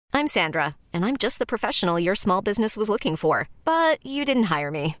I'm Sandra, and I'm just the professional your small business was looking for. But you didn't hire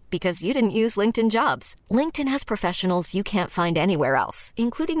me because you didn't use LinkedIn Jobs. LinkedIn has professionals you can't find anywhere else,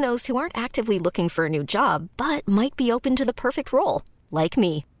 including those who aren't actively looking for a new job, but might be open to the perfect role, like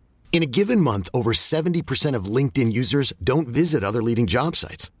me. In a given month, over 70% of LinkedIn users don't visit other leading job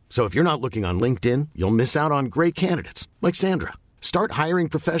sites. So if you're not looking on LinkedIn, you'll miss out on great candidates like Sandra. Start hiring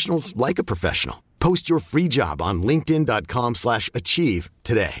professionals like a professional. Post your free job on linkedin.com/achieve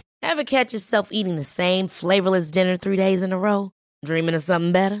today. Ever catch yourself eating the same flavorless dinner 3 days in a row? Dreaming of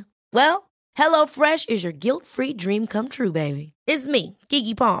something better? Well, HelloFresh is your guilt-free dream come true, baby. It's me,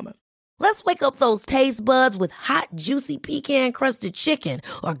 Keke Palmer. Let's wake up those taste buds with hot, juicy pecan-crusted chicken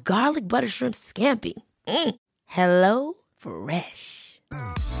or garlic butter shrimp scampi. Hello Fresh.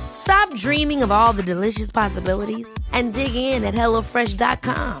 Stop dreaming of all the delicious possibilities and dig in at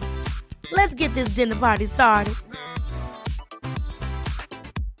HelloFresh.com. Let's get this dinner party started.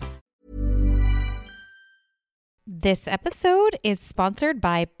 This episode is sponsored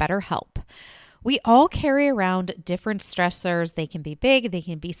by BetterHelp. We all carry around different stressors. They can be big, they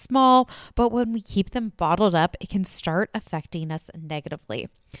can be small, but when we keep them bottled up, it can start affecting us negatively.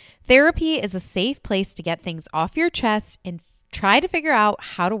 Therapy is a safe place to get things off your chest and try to figure out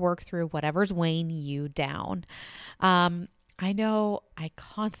how to work through whatever's weighing you down. I know I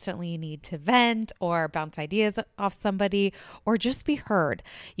constantly need to vent or bounce ideas off somebody or just be heard.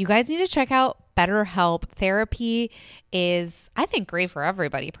 You guys need to check out BetterHelp. Therapy is, I think, great for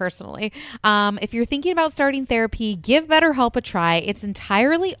everybody personally. If you're thinking about starting therapy, give BetterHelp a try. It's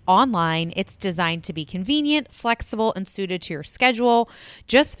entirely online. It's designed to be convenient, flexible, and suited to your schedule.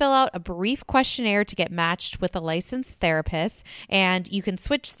 Just fill out a brief questionnaire to get matched with a licensed therapist, and you can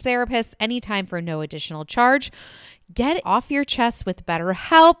switch therapists anytime for no additional charge. Get it off your chest with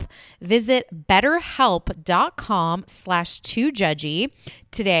BetterHelp. Visit betterhelp.com/2judgy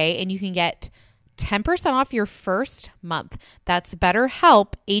today, and you can get 10% off your first month. That's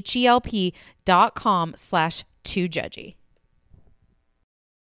BetterHelp, HELP.com/2judgy.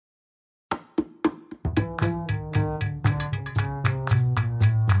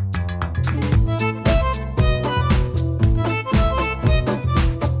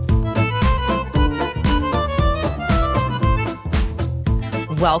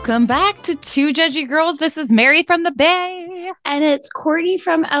 Welcome back to Two Judgy Girls. This is Mary from the Bay. And it's Courtney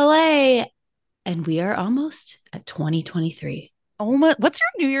from LA. And we are almost at 2023. Oh my, what's your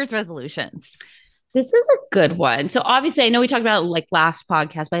New Year's resolutions? This is a good one. So obviously, I know we talked about like last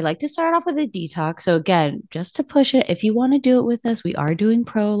podcast, but I like to start off with a detox. So again, just to push it, if you want to do it with us, we are doing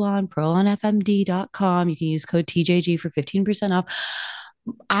Prolon, prolonfmd.com. You can use code TJG for 15% off.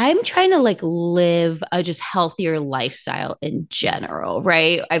 I'm trying to like live a just healthier lifestyle in general,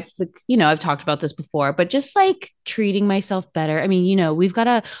 right? I've talked about this before, but just like treating myself better. I mean, we've got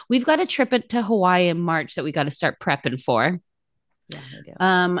a trip to Hawaii in March that we got to start prepping for. Yeah, I do.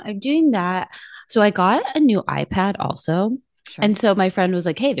 I'm doing that. So I got a new iPad also. Sure. And so my friend was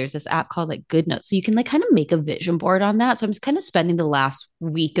like, hey, there's this app called like GoodNotes. So you can like kind of make a vision board on that. So I'm just kind of spending the last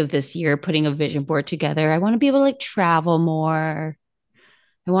week of this year putting a vision board together. I want to be able to like travel more.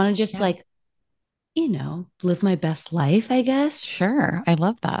 I want to just live my best life, I guess. Sure. I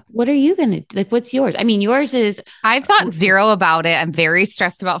love that. What are you going to like? What's yours? I mean, yours is. I've thought zero about it. I'm very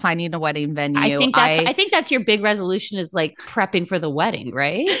stressed about finding a wedding venue. I think that's your big resolution is like prepping for the wedding,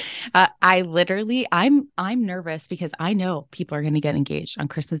 right? I'm nervous because I know people are going to get engaged on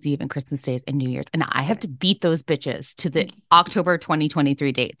Christmas Eve and Christmas Days and New Year's. And I have to beat those bitches to the October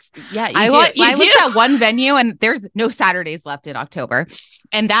 2023 dates. Yeah. I looked at one venue and there's no Saturdays left in October.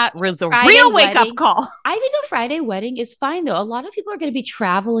 And that was a real wake up call. I think a Friday wedding is fine though. A lot of people are going to be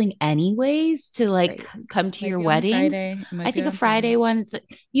traveling anyways to like come to your weddings. I think a Friday one, it's like,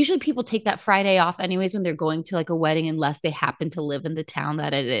 usually people take that Friday off anyways when they're going to like a wedding, unless they happen to live in the town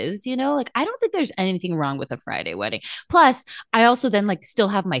that it is, like, I don't think there's anything wrong with a Friday wedding. Plus I also then like still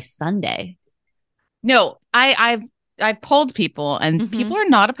have my Sunday. No, I've polled people and people are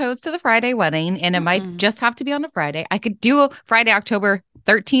not opposed to the Friday wedding, and it might just have to be on a Friday. I could do a Friday, October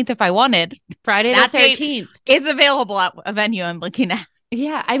 13th if I wanted. Friday the 13th is available at a venue I'm looking at.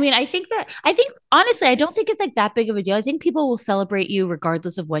 Yeah. I mean, I think honestly, I don't think it's like that big of a deal. I think people will celebrate you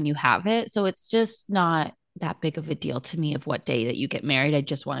regardless of when you have it. So it's just not that big of a deal to me of what day that you get married. I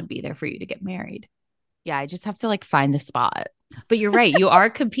just want to be there for you to get married. Yeah. I just have to like find the spot. But you're right. You are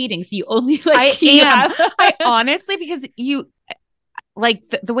competing. So you only like. I honestly, because you like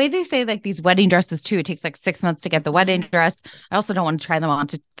the way they say like these wedding dresses too, it takes like 6 months to get the wedding dress. I also don't want to try them on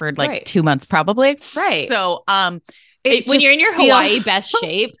for like 2 months probably. Right. So, When you're in your just Hawaii best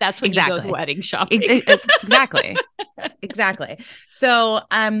shape, that's when you go wedding shopping. Exactly. Exactly. So,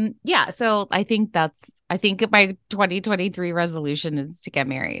 yeah. So I think my 2023 resolution is to get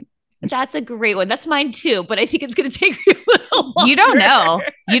married. That's a great one. That's mine too, but I think it's going to take you a little longer. You don't know.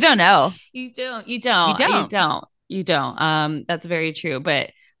 You don't know. You don't. That's very true. But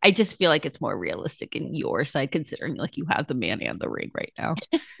I just feel like it's more realistic in your side, considering like you have the man and the ring right now.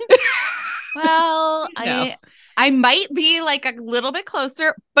 Well, no. I might be like a little bit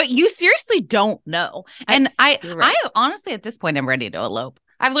closer, but you seriously don't know. And I honestly, at this point, I'm ready to elope.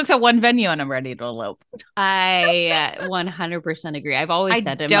 I've looked at one venue and I'm ready to elope. I 100% agree. I've always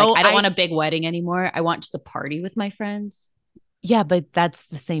said I don't want a big wedding anymore. I want just a party with my friends. Yeah, but that's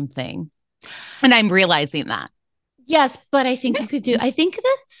the same thing. And I'm realizing that. Yes, but I think I think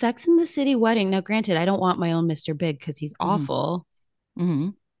the Sex and the City wedding. Now, granted, I don't want my own Mr. Big because he's awful. Mm-hmm.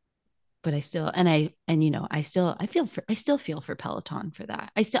 But I still feel for Peloton for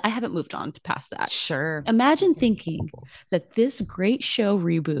that. I haven't moved on to past that. Sure. Imagine thinking that this great show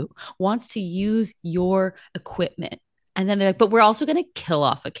reboot wants to use your equipment, and then they're like, "But we're also going to kill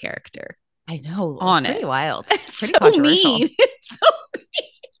off a character." I know. On pretty it. wild. It's pretty so controversial. mean. It's so mean.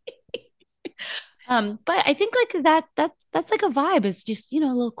 But I think like that's like a vibe. It's just, a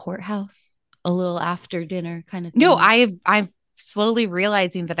little courthouse, a little after dinner kind of thing. No, I've slowly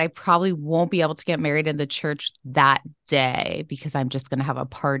realizing that I probably won't be able to get married in the church that day because I'm just going to have a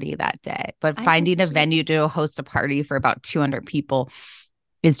party that day. But finding a venue to host a party for about 200 people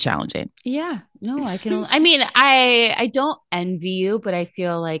is challenging. Yeah, no, I can. I mean, I don't envy you, but I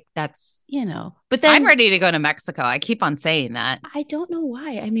feel like that's, but then I'm ready to go to Mexico. I keep on saying that. I don't know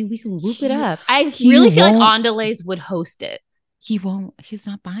why. I mean, we can whoop it up. I really feel like Andales would host it. He won't. He's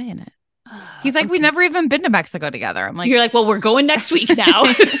not buying it. He's like, okay. We never even been to Mexico together. I'm like, you're like, well, we're going next week now.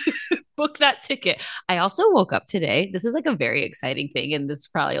 Book that ticket. I also woke up today. This is like a very exciting thing. And this is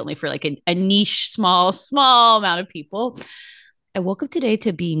probably only for like a niche, small amount of people. I woke up today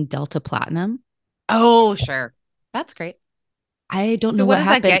to being Delta Platinum. Oh, sure. That's great. I don't know what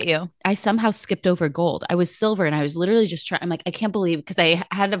happened. Does that get you? I somehow skipped over gold. I was silver and I was literally just trying. I'm like, I can't believe, because I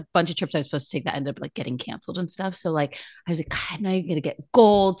had a bunch of trips I was supposed to take that ended up like getting canceled and stuff. So like, I was like, God, I'm not even going to get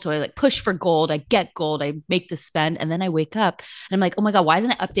gold. So I like push for gold. I get gold. I make the spend. And then I wake up and I'm like, oh my God, why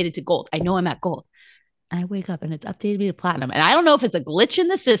isn't it updated to gold? I know I'm at gold. And I wake up and it's updated me to platinum. And I don't know if it's a glitch in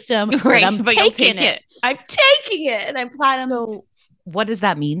the system, right? But I'm taking it. I'm taking it and I'm platinum. So what does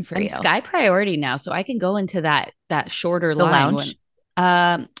that mean for you? I'm Sky Priority now. So I can go into that shorter line. Lounge?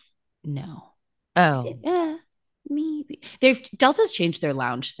 No. Oh. Maybe. Delta's changed their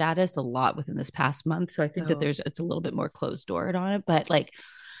lounge status a lot within this past month. So I think that it's a little bit more closed doored on it. But like,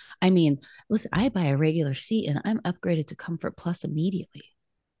 I mean, listen, I buy a regular seat and I'm upgraded to Comfort Plus immediately.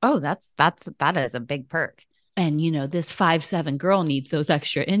 Oh, that is a big perk. And this 5'7" girl needs those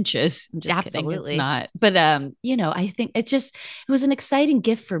extra inches. I'm just Absolutely kidding, it's not. But I think it was an exciting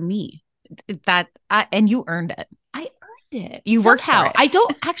gift for me. And you earned it. I earned it. You worked for it. I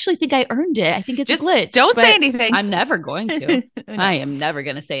don't actually think I earned it. I think it's just a glitch. Don't say anything. I'm never going to. I am never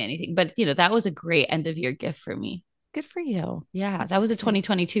going to say anything. But that was a great end of year gift for me. Good for you. Yeah, that was a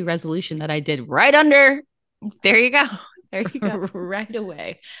 2022 resolution that I did right under. There you go. There you go. Right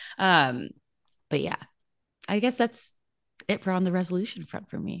away. But yeah, I guess that's it for on the resolution front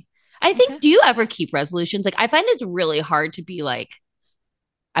for me. I think, do you ever keep resolutions? Like, I find it's really hard to be like,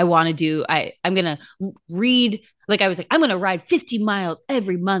 I'm going to read, like I was like, I'm going to ride 50 miles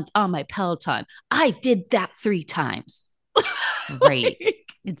every month on my Peloton. I did that 3 times. Right.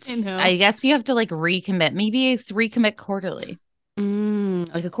 I guess you have to like recommit. Maybe it's recommit quarterly.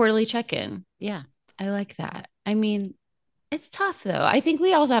 Like a quarterly check-in. Yeah. I like that. I mean, it's tough though. I think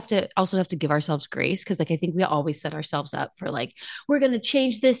we also have to give ourselves grace, because like I think we always set ourselves up for like, we're going to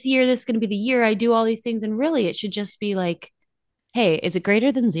change this year. This is going to be the year I do all these things. And really it should just be like, hey, is it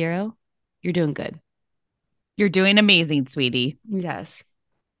greater than 0? You're doing good. You're doing amazing, sweetie. Yes.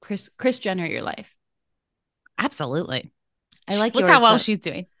 Chris Jenner, your life. Absolutely. I like Look how well she's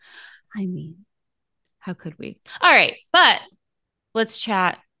doing. I mean, how could we? All right. But let's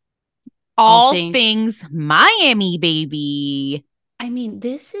chat. All things Miami, baby. I mean,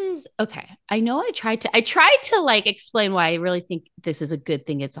 this is okay. I know I tried to like explain why I really think this is a good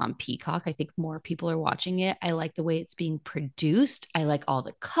thing it's on Peacock. I think more people are watching it. I like the way it's being produced. I like all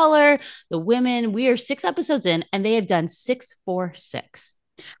the color, the women. We are 6 episodes in and they have done 646.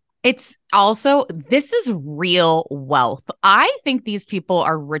 It's also, this is real wealth. I think these people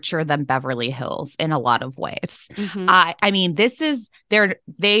are richer than Beverly Hills in a lot of ways. Mm-hmm. I mean,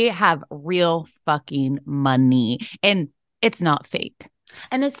 they have real fucking money and it's not fake.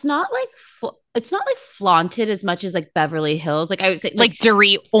 And it's not like flaunted as much as like Beverly Hills. Like I would say, Like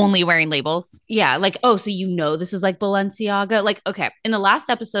Dorit only wearing labels. yeah, like, oh, so this is like Balenciaga. Like, okay, in the last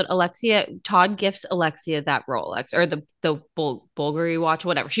episode, Todd gifts Alexia that Rolex or the Bulgari watch,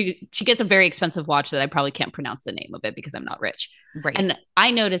 whatever. She gets a very expensive watch that I probably can't pronounce the name of it because I'm not rich. Right. And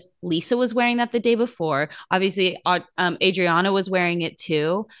I noticed Lisa was wearing that the day before. Obviously, Adriana was wearing it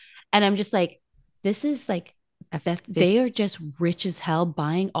too. And I'm just like, this is like that they are just rich as hell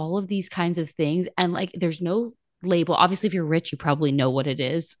buying all of these kinds of things. And like, there's no label. Obviously, if you're rich, you probably know what it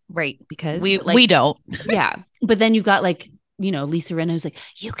is. Right. Because we don't. Yeah. But then you've got like, Lisa Rinna's like,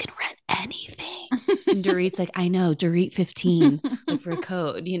 you can rent anything. And Dorit's like, I know, Dorit 15, like for a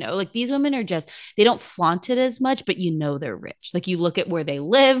code, like these women are just, they don't flaunt it as much, but they're rich. Like you look at where they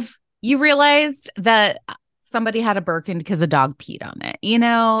live. You realized that somebody had a Birkin because a dog peed on it,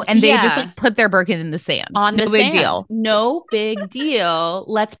 and they just like put their Birkin in the sand. No big deal. No big deal.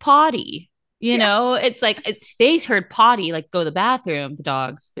 Let's potty. It's like they heard potty, like go to the bathroom, the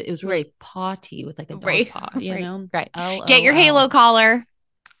dogs, but it was really potty with like a dog pot, Right. Get your halo collar.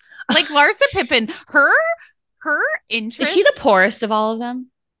 Like Larsa Pippen, her interest. Is she the poorest of all of them?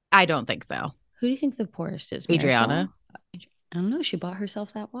 I don't think so. Who do you think the poorest is? Adriana. I don't know. She bought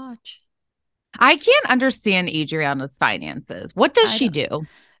herself that watch. I can't understand Adriana's finances. What does she do?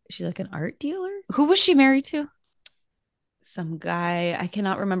 She's like an art dealer. Who was she married to? Some guy. I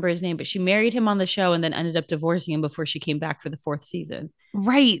cannot remember his name, but she married him on the show and then ended up divorcing him before she came back for the 4th season.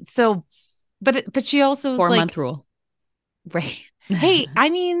 Right. So, but she also was 4-month rule. Right. Hey, I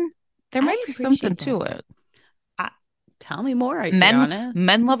mean, there might be something to it. Tell me more.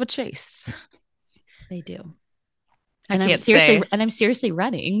 Men love a chase. They do. And I'm seriously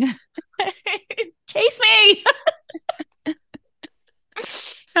running. Chase me.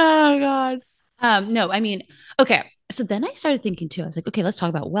 Oh God. No, I mean, okay. So then I started thinking too. I was like, okay, let's talk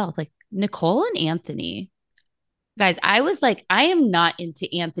about wealth. Like Nicole and Anthony. Guys, I was like, I am not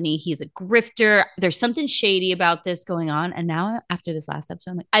into Anthony. He's a grifter. There's something shady about this going on. And now after this last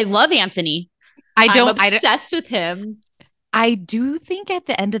episode, I'm like, I love Anthony. I'm obsessed with him. I do think at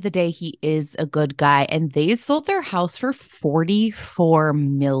the end of the day, he is a good guy. And they sold their house for $44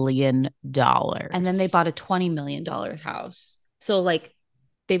 million. And then they bought a $20 million house. So like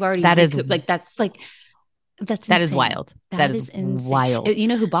they've already that is wild. That is insane. Wild. You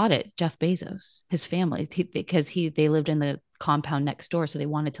know who bought it? Jeff Bezos, his family, because they lived in the compound next door. So they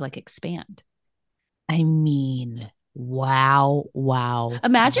wanted to like expand. I mean, wow.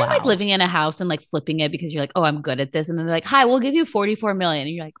 Imagine like living in a house and like flipping it because you're like, oh, I'm good at this. And then they're like, hi, we'll give you $44 million.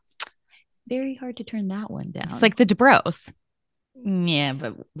 And you're like, it's very hard to turn that one down. It's like the DeBros. Yeah,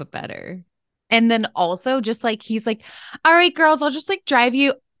 but better. And then also just like, he's like, all right, girls, I'll just like drive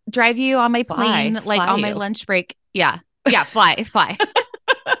you on my plane, on my lunch break. Yeah. Fly.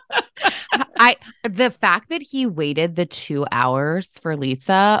 The fact that he waited the 2 hours for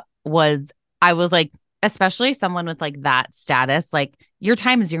Lisa I was like, especially someone with like that status, like your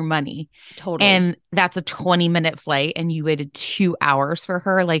time is your money. Totally. And that's a 20-minute flight and you waited 2 hours for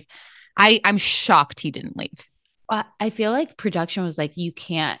her. Like I'm shocked he didn't leave. I feel like production was like, you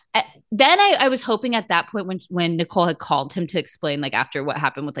can't. Then I was hoping at that point when Nicole had called him to explain, like after what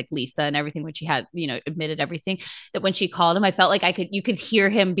happened with like Lisa and everything, when she had, admitted everything, that when she called him, I felt like you could hear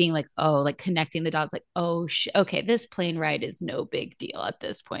him being like, oh, like connecting the dots, like, oh, okay, this plane ride is no big deal at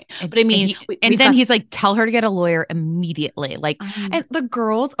this point. But I mean, he's like, tell her to get a lawyer immediately. Like, and the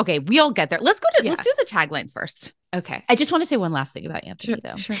girls, okay, we'll get there. Let's do the taglines first. Okay. I just want to say one last thing about Anthony,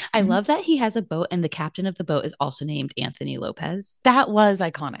 though. Sure. I love that he has a boat and the captain of the boat is also named Anthony Lopez. That was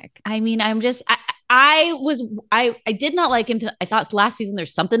iconic. I mean, I did not like him. I thought last season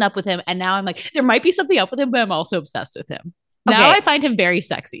there's something up with him. And now I'm like, there might be something up with him, but I'm also obsessed with him. Okay. Now I find him very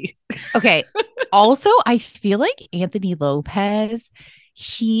sexy. Okay. Also, I feel like Anthony Lopez,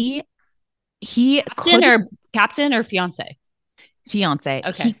 he captain or fiance? Fiance.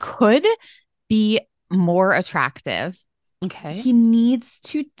 Okay. He could be more attractive. Okay. He needs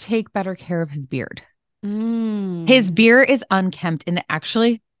to take better care of his beard. Mm. His beard is unkempt and it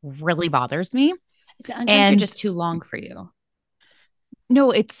actually really bothers me. Is it unkempt or just too long for you?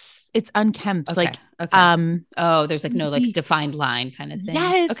 No, it's unkempt. Okay. Like there's like no like defined line kind of thing.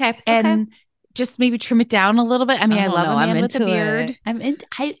 Yes. Okay. And just maybe trim it down a little bit. I mean, I love a man with a beard.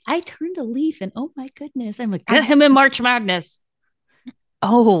 I turned a leaf and oh my goodness. I'm like, get him in March Madness.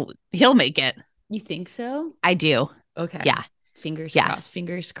 Oh, he'll make it. You think so? I do. Okay. Yeah.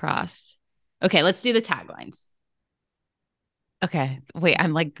 Fingers crossed. Okay, let's do the taglines. Okay. Wait,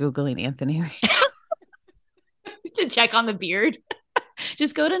 I'm like Googling Anthony right now. To check on the beard.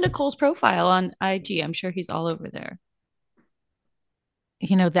 Just go to Nicole's profile on IG. I'm sure he's all over there.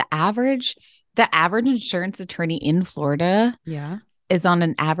 the average insurance attorney in Florida Yeah. is on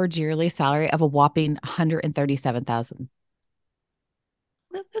an average yearly salary of a whopping $137,000.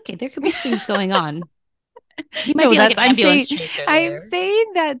 Well, okay, there could be things going on. He might be like an ambulance chaser I'm there. saying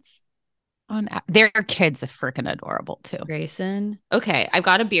that's on their kids are freaking adorable too. Grayson. Okay, I've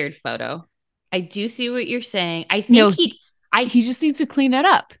got a beard photo. I do see what you're saying. I think No, he just needs to clean it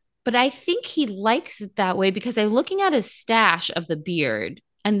up. but I think he likes it that way because I'm looking at his stash of the beard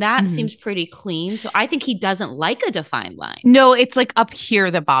and that seems pretty clean. So I think he doesn't like a defined line. No, it's like up here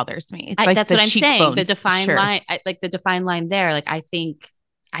that bothers me. Like That's what I'm saying. The cheekbones, defined sure. line, like the defined line there. Like I think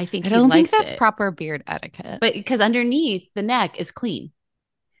I he don't think likes that's it. proper beard etiquette. But because underneath the neck is clean.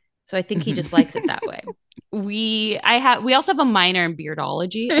 So I think he just likes it that way. We also have a minor in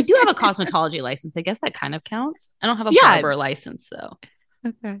beardology. I do have a cosmetology license. I guess that kind of counts. I don't have a barber license though.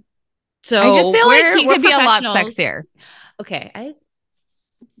 Okay. So I just feel like he we're could be a lot professionals. sexier. Okay,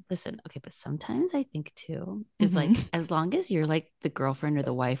 listen. Okay, but sometimes I think too is like as long as you're like the girlfriend or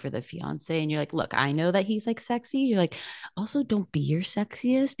the wife or the fiance, and you're like, look, I know that he's like sexy. You're like, also don't be your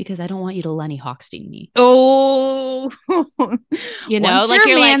sexiest because I don't want you to Lenny Hochstein me. Oh, Once like your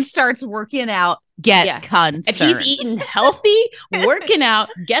your man like, starts working out, get concerned. If he's eating healthy, working out,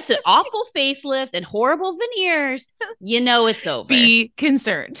 gets an awful facelift and horrible veneers, it's over. Be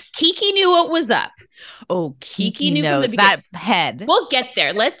concerned. Kiki knew what was up. Oh, Kiki knew knows from the that head. We'll get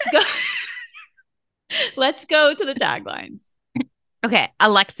there. Let's go. Let's go to the taglines. Okay,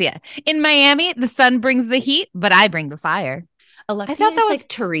 Alexia. In Miami, the sun brings the heat, but I bring the fire. Alexia is like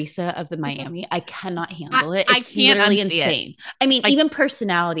Teresa of the Miami. I cannot handle it. It's literally insane. I mean, even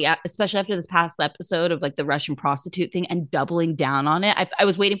personality, especially after this past episode of like the Russian prostitute thing and doubling down on it. I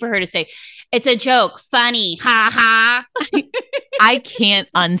was waiting for her to say, it's a joke, funny, ha ha. I can't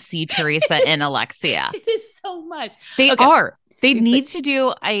unsee Teresa and Alexia. It is so much. They are. They need to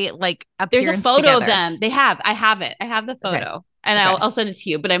do a there's a photo together. of them. They have. I have it. I have the photo. Okay. And I'll send it to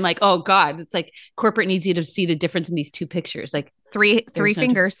you. But I'm like, oh God, it's like corporate needs you to see the difference in these two pictures. Like three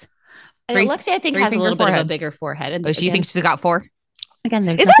fingers. Alexia, I think, has a little bit of a bigger forehead. And she thinks she's got four. Again,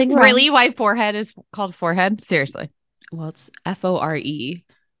 there's is nothing that wrong. Really why forehead is called forehead? Seriously. Well, it's FORE.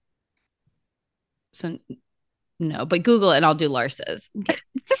 So no, but Google it and I'll do Larsa's. Okay.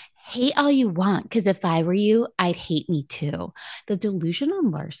 Hate all you want, because if I were you, I'd hate me too. The delusion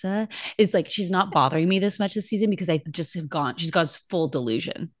on Larsa is like she's not bothering me this much this season because I just have gone. She's gone full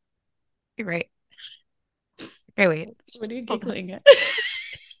delusion. You're right. Okay, wait. What are you giggling at?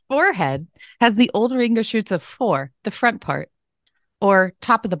 Forehead has the old Ringo shoots of 4, the front part, or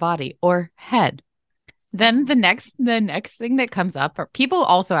top of the body, or head. Then the next thing that comes up, or people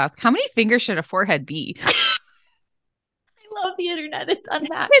also ask, how many fingers should a forehead be? Love the internet. It's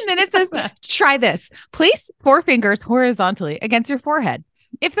unmatched. And then it says, try this. Place 4 fingers horizontally against your forehead.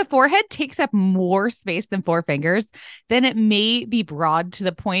 If the forehead takes up more space than 4 fingers, then it may be broad to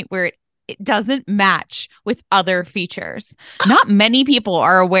the point where it doesn't match with other features. Not many people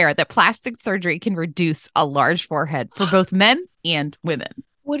are aware that plastic surgery can reduce a large forehead for both men and women.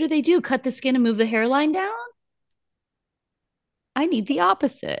 What do they do? Cut the skin and move the hairline down? I need the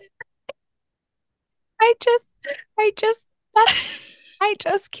opposite. I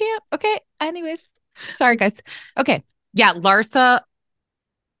just can't. Okay. Anyways. Sorry, guys. Okay. Yeah. Larsa.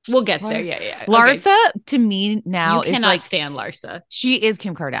 We'll get there. Yeah. Larsa, to me now, you is like stand Larsa. She is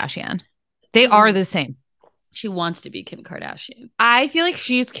Kim Kardashian. They are the same. She wants to be Kim Kardashian. I feel like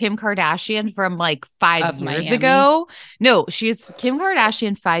she's Kim Kardashian from like 5 years ago. No, she's Kim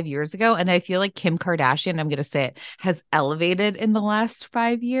Kardashian 5 years ago. And I feel like Kim Kardashian, I'm going to say it, has elevated in the last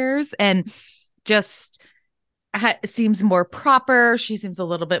 5 years and just seems more proper. She seems a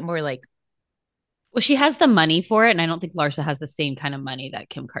little bit more like. Well, she has the money for it. And I don't think Larsa has the same kind of money that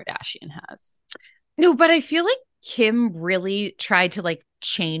Kim Kardashian has. No, but I feel like Kim really tried to like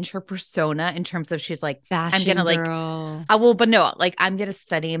change her persona in terms of she's like, fashion I'm gonna girl. I'm gonna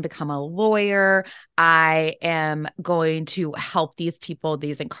study and become a lawyer. I am going to help these people,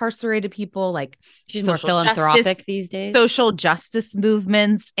 these incarcerated people, like she's more philanthropic these days, social justice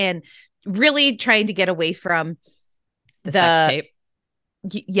movements, and really trying to get away from the sex tape.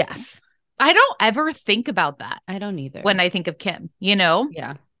 Yes. I don't ever think about that. I don't either. When I think of Kim,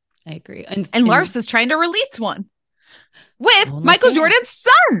 Yeah, I agree. And Larsa's trying to release one with Michael Jordan's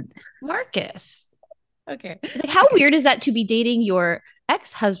son, Marcus. Okay. Like, how weird is that to be dating your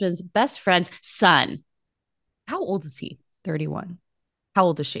ex-husband's best friend's son? How old is he? 31. How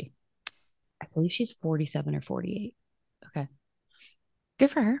old is she? I believe she's 47 or 48. Okay.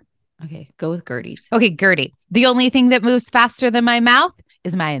 Good for her. Okay. Go with Gertie's. Okay, Gertie. The only thing that moves faster than my mouth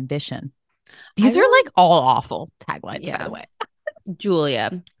is my ambition. These are like all awful taglines, by the way.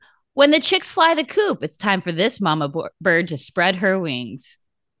 Julia. When the chicks fly the coop, it's time for this mama bird to spread her wings.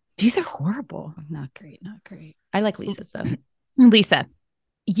 These are horrible. Not great. Not great. I like Lisa's though. Lisa,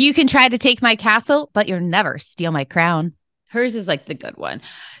 you can try to take my castle, but you'll never steal my crown. Hers is like the good one.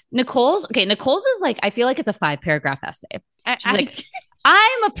 Nicole's is like, I feel like it's a 5-paragraph essay. She's like,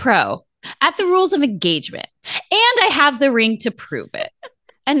 I'm a pro at the rules of engagement, and I have the ring to prove it.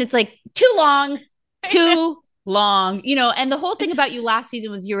 And it's like too long. And the whole thing about you last season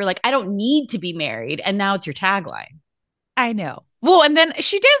was you were like, I don't need to be married. And now it's your tagline. I know. Well, and then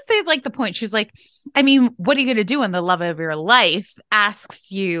she does say like the point. She's like, I mean, what are you going to do when the love of your life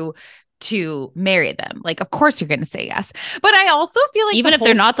asks you to marry them? Like, of course you're going to say yes. But I also feel like even if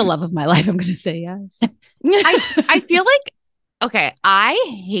they're not the love of my life, I'm going to say yes. I feel like, okay,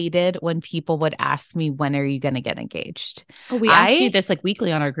 I hated when people would ask me, when are you going to get engaged? Oh, we asked you this like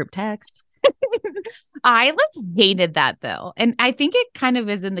weekly on our group text. I like hated that though. And I think it kind of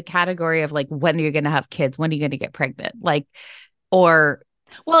is in the category of like, when are you going to have kids? When are you going to get pregnant? Like, or.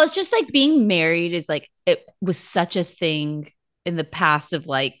 Well, it's just like being married is like, it was such a thing in the past of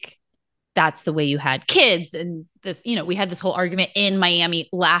like, that's the way you had kids. And this, we had this whole argument in Miami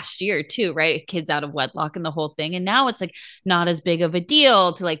last year too, right? Kids out of wedlock and the whole thing. And now it's like not as big of a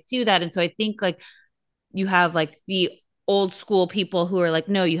deal to like do that. And so I think like you have like the old school people who are like,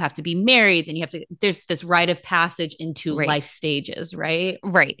 no, you have to be married. Then you have to, there's this rite of passage into life stages, right?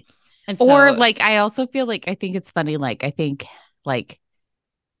 Right. And so, or like, I also feel like, I think it's funny. Like, I think like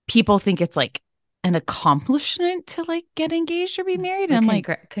people think it's like an accomplishment to like get engaged or be married. And I'm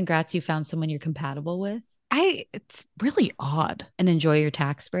like, congrats, you found someone you're compatible with. It's really odd. And enjoy your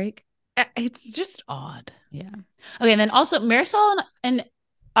tax break. It's just odd. Yeah. Okay. And then also Marisol and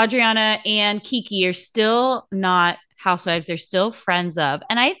Adriana and Kiki are still not housewives. They're still friends of.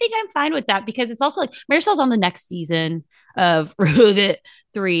 And I think I'm fine with that because it's also like Marisol's on the next season of Rehoot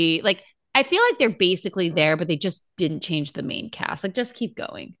 3. Like, I feel like they're basically there, but they just didn't change the main cast. Like, just keep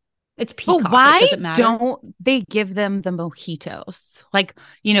going. It's Peacock. But why don't they give them the mojitos? Like,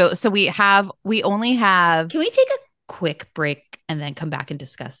 so we only have. Can we take a quick break and then come back and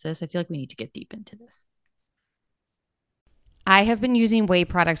discuss this? I feel like we need to get deep into this. I have been using Ouai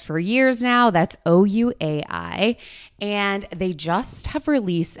products for years now. That's OUAI. And they just have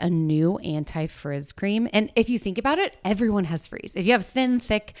released a new anti-frizz cream. And if you think about it, everyone has frizz. If you have thin,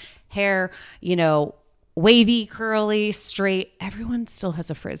 thick hair, wavy, curly, straight, everyone still has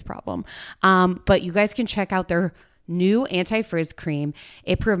a frizz problem. But you guys can check out their new anti-frizz cream.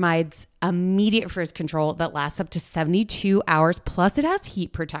 It provides immediate frizz control that lasts up to 72 hours. Plus it has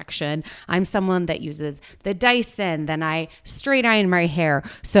heat protection. I'm someone that uses the Dyson, then I straight iron my hair.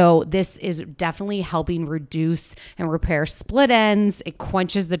 So this is definitely helping reduce and repair split ends. It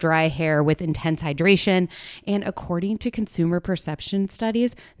quenches the dry hair with intense hydration. And according to consumer perception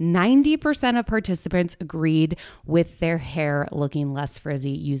studies, 90% of participants agreed with their hair looking less frizzy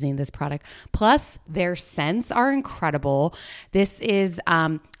using this product. Plus their scents are incredible. This is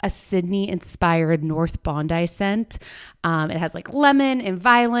a Sydney-inspired North Bondi scent. It has like lemon and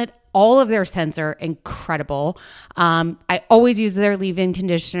violet. All of their scents are incredible. I always use their leave-in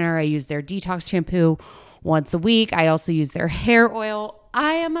conditioner. I use their detox shampoo once a week. I also use their hair oil.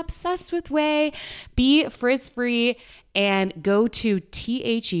 I am obsessed with Ouai. Be frizz-free and go to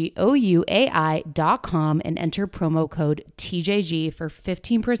THEOUAI.com and enter promo code TJG for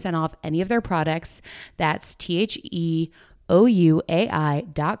 15% off any of their products. That's THEOUAI.com,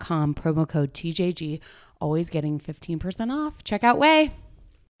 promo code TJG. Always getting 15% off. Check out Ouai.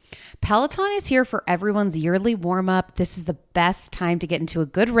 Peloton is here for everyone's yearly warm-up. This is the best time to get into a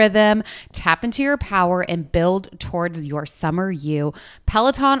good rhythm, tap into your power, and build towards your summer you.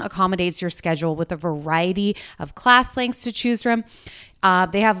 Peloton accommodates your schedule with a variety of class lengths to choose from.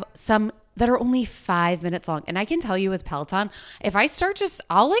 They have some that are only 5 minutes long. And I can tell you with Peloton, if I start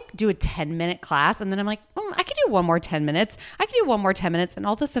I'll like do a 10-minute class and then I'm like, I could do one more 10 minutes. I could do one more 10 minutes. And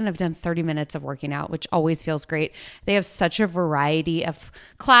all of a sudden I've done 30 minutes of working out, which always feels great. They have such a variety of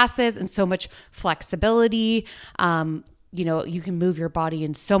classes and so much flexibility. You can move your body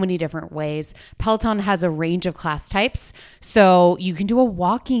in so many different ways. Peloton has a range of class types. So you can do a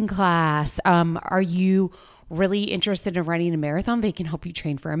walking class. Are you really interested in running a marathon? They can help you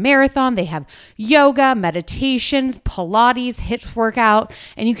train for a marathon. They have yoga, meditations, Pilates, HIIT workout,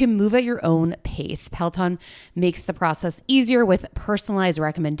 and you can move at your own pace. Peloton makes the process easier with personalized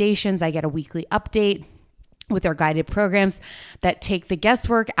recommendations. I get a weekly update with their guided programs that take the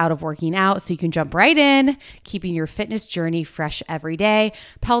guesswork out of working out so you can jump right in, keeping your fitness journey fresh every day.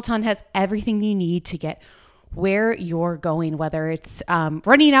 Peloton has everything you need to get where you're going, whether it's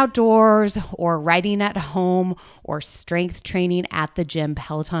running outdoors or riding at home or strength training at the gym,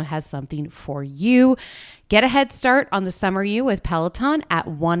 Peloton has something for you. Get a head start on the summer you with Peloton at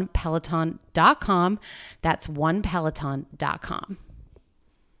onepeloton.com. That's onepeloton.com.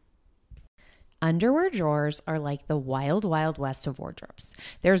 Underwear drawers are like the wild, wild west of wardrobes.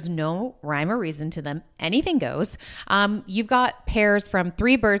 There's no rhyme or reason to them. Anything goes. You've got pairs from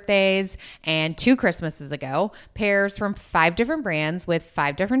 3 birthdays and 2 Christmases ago, pairs from 5 different brands with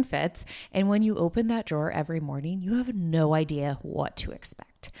 5 different fits. And when you open that drawer every morning, you have no idea what to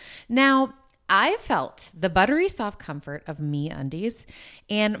expect. Now, I felt the buttery soft comfort of MeUndies,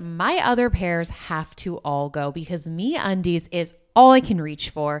 and my other pairs have to all go because MeUndies is all I can reach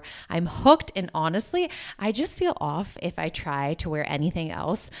for. I'm hooked, and honestly, I just feel off if I try to wear anything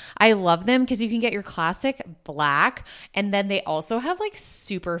else. I love them because you can get your classic black, and then they also have like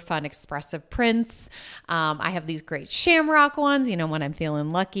super fun expressive prints. I have these great shamrock ones, when I'm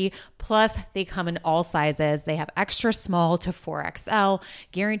feeling lucky. Plus, they come in all sizes. They have extra small to 4XL,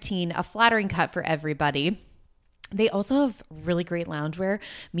 guaranteeing a flattering cut for everybody. They also have really great loungewear.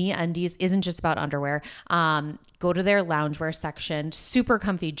 MeUndies isn't just about underwear. Go to their loungewear section. Super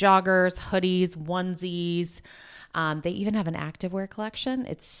comfy joggers, hoodies, onesies. They even have an activewear collection.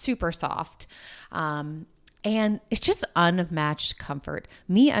 It's super soft. And it's just unmatched comfort.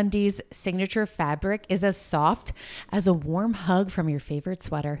 MeUndies' signature fabric is as soft as a warm hug from your favorite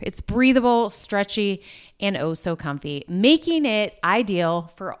sweater. It's breathable, stretchy, and oh so comfy, making it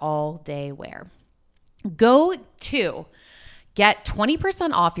ideal for all day wear. Go to get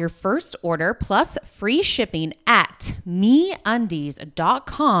 20% off your first order plus free shipping at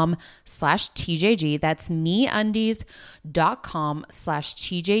MeUndies.com/TJG. That's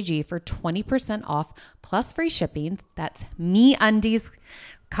MeUndies.com/TJG for 20% off plus free shipping. That's MeUndies,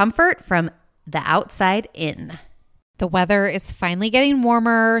 comfort from the outside in. The weather is finally getting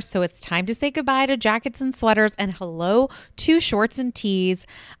warmer, so it's time to say goodbye to jackets and sweaters and hello to shorts and tees.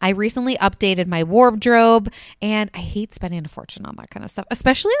 I recently updated my wardrobe, and I hate spending a fortune on that kind of stuff,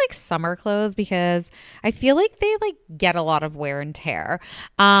 especially like summer clothes, because I feel like they get a lot of wear and tear.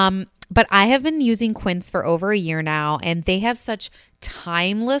 But I have been using Quince for over a year now, and they have such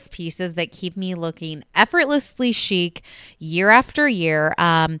timeless pieces that keep me looking effortlessly chic year after year.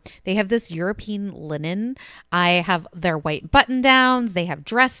 They have this European linen. I have their white button downs. They have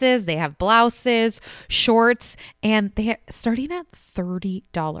dresses. They have blouses, shorts, and they are starting at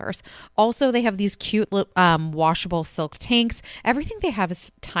 $30. Also, they have these cute washable silk tanks. Everything they have is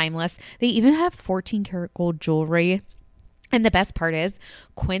timeless. They even have 14 karat gold jewelry. And the best part is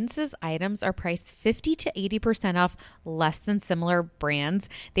Quince's items are priced 50 to 80% off less than similar brands.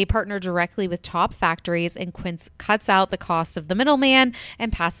 They partner directly with top factories, and Quince cuts out the cost of the middleman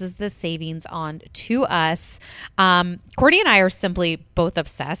and passes the savings on to us. Courtney and I are simply both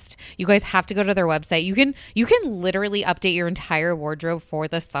obsessed. You guys have to go to their website. You can literally update your entire wardrobe for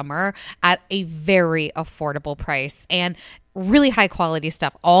the summer at a very affordable price and really high quality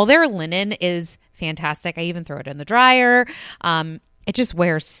stuff. All their linen is fantastic. I even throw it in the dryer. It just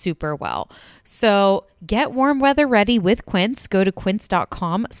wears super well. So get warm weather ready with Quince. Go to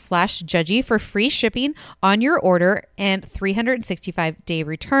quince.com/judgy for free shipping on your order and 365-day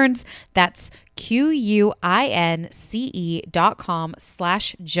returns. That's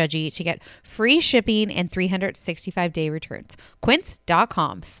QUINCE.com/judgy to get free shipping and 365-day returns.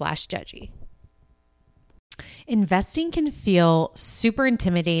 Quince.com/judgy. Investing can feel super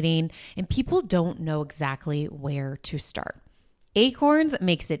intimidating, and people don't know exactly where to start. Acorns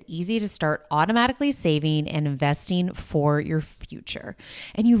makes it easy to start automatically saving and investing for your future.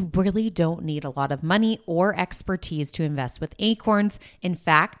 And you really don't need a lot of money or expertise to invest with Acorns. In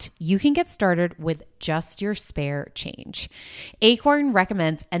fact, you can get started with just your spare change. Acorn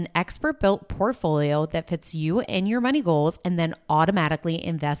recommends an expert-built portfolio that fits you and your money goals and then automatically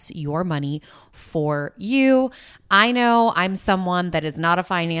invests your money for you. I know I'm someone that is not a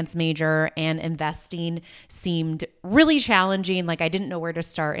finance major, and investing seemed really challenging. Like I didn't know where to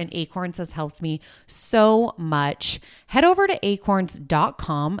start, and Acorns has helped me so much. Head over to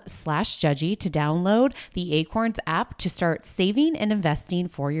acorns.com/judgy to download the Acorns app to start saving and investing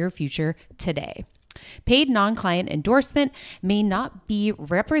for your future today. Paid non-client endorsement may not be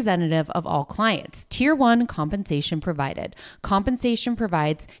representative of all clients. Tier 1 compensation provided. Compensation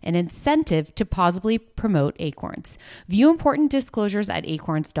provides an incentive to positively promote Acorns. View important disclosures at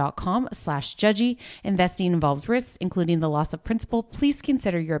acorns.com/judgy. Investing involves risks, including the loss of principal. Please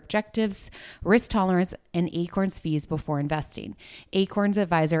consider your objectives, risk tolerance, and Acorns fees before investing. Acorns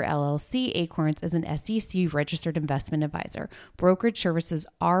Advisor LLC. Acorns is an SEC registered investment advisor. Brokerage services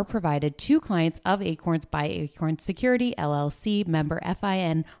are provided to clients of Acorns by Acorns Security LLC, member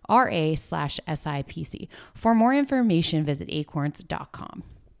FINRA/SIPC. For more information, visit acorns.com.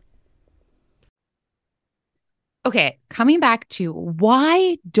 Okay, coming back to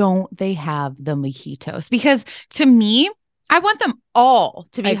why don't they have the mojitos? Because to me, I want them all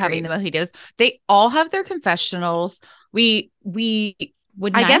to be having the mojitos. They all have their confessionals. We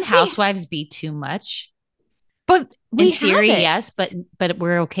Would I Nine guess Housewives be too much? But in theory, yes, but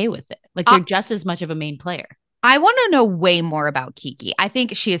we're okay with it. Like they're just as much of a main player. I want to know way more about Kiki. I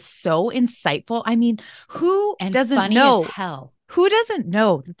think she is so insightful. I mean, who doesn't funny know? As hell. Who doesn't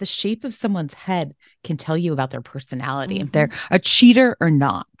know that the shape of someone's head can tell you about their personality, if they're a cheater or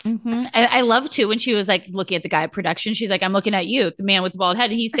not? And I love too when she was like looking at the guy at production. She's like, "I'm looking at you, the man with the bald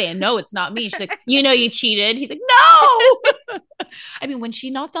head," and he's saying, "No, it's not me." She's like, "You know, you cheated." He's like, "No." I mean, when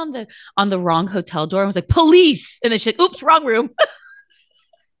she knocked on the wrong hotel door and was like, "Police," and then she's like, "Oops, wrong room."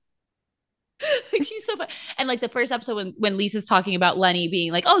 Like she's so fun. And like the first episode when Lisa's talking about Lenny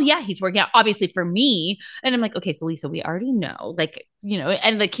being like, "Oh yeah, he's working out obviously for me," and I'm like, "Okay, so Lisa, we already know," like, you know.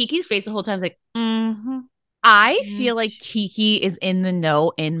 And like Kiki's face the whole time is like, I feel like Kiki is in the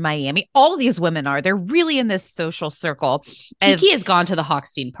know in Miami. All of these women are. They're really in this social circle. Kiki has gone to the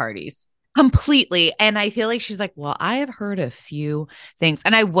Hochstein parties. Completely. And I feel like she's like, well, I have heard a few things.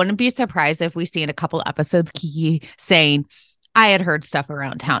 And I wouldn't be surprised if we see in a couple episodes Kiki saying, I had heard stuff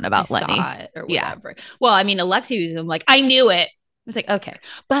around town about Lenny. Or whatever. Yeah. Well, I mean, Alexi was like, I knew it. It's like, okay.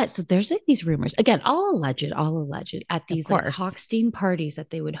 But so there's like these rumors, again, all alleged at these like Hochstein parties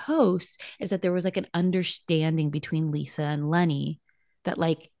that they would host, is that there was like an understanding between Lisa and Lenny that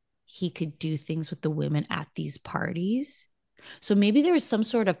like he could do things with the women at these parties. So maybe there was some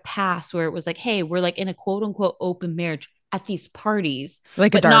sort of past where it was like, hey, we're like in a quote unquote open marriage at these parties.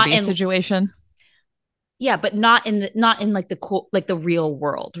 Like a Darby situation. Yeah, but not in like the real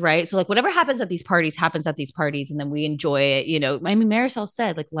world, right? So like whatever happens at these parties happens at these parties, and then we enjoy it. You know, I mean, Marisol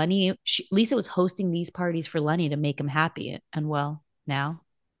said like Lisa was hosting these parties for Lenny to make him happy, and well, now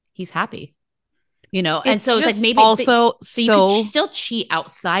he's happy. You know, and so it's like maybe also so you could still cheat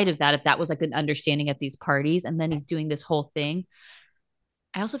outside of that if that was like an understanding at these parties, and then he's doing this whole thing.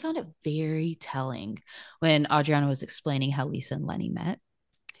 I also found it very telling when Adriana was explaining how Lisa and Lenny met.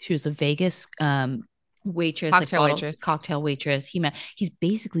 She was a Vegas cocktail waitress. He's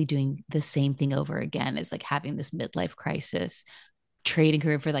basically doing the same thing over again. It's like having this midlife crisis, trading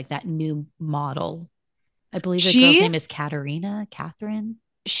her for like that new model. I believe the girl's name is Catherine.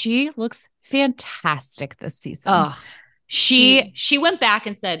 She looks fantastic this season. Oh, she went back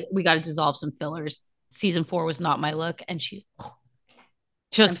and said, we got to dissolve some fillers. Season 4 was not my look. And she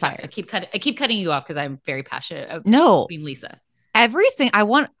looks fire. I keep cutting you off because I'm very passionate about Queen Lisa. Everything I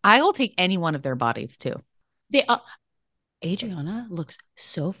will take any one of their bodies too. Adriana looks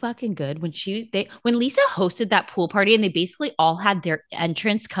so fucking good when Lisa hosted that pool party and they basically all had their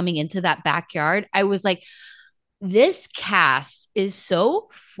entrance coming into that backyard. I was like, this cast is so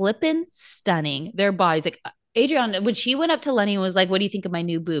flippin' stunning. Their bodies, like Adriana, when she went up to Lenny and was like, "What do you think of my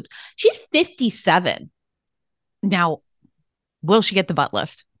new boobs?" She's 57 now. Will she get the butt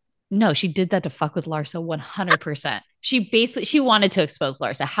lift? No, she did that to fuck with Larsa 100%. She wanted to expose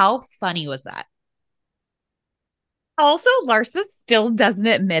Larsa. How funny was that? Also, Larsa still doesn't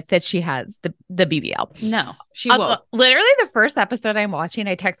admit that she has the BBL. No, she won't. Literally, the first episode I'm watching,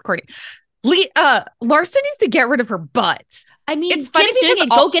 I text Courtney, Larsa needs to get rid of her butt. I mean, it's funny because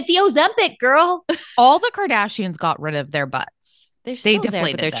go get the Ozempic, girl. All the Kardashians got rid of their butts. They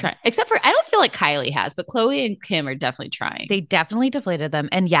deflated them. Trying. Except for, I don't feel like Kylie has, but Khloe and Kim are definitely trying. They definitely deflated them.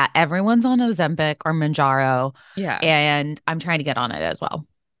 And yeah, everyone's on Ozempic or Mounjaro. Yeah. And I'm trying to get on it as well.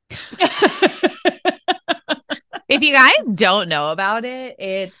 If you guys don't know about it,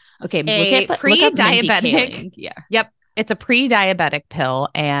 it's a pre-diabetic. Yeah. Yep. It's a pre-diabetic pill,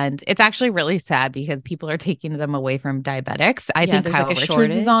 and it's actually really sad because people are taking them away from diabetics. I think Kyle Richards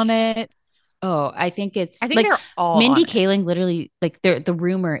is on it. Oh, I think like, they're all Mindy Kaling literally, like the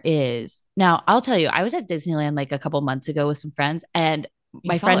rumor is, now I'll tell you, I was at Disneyland like a couple months ago with some friends, and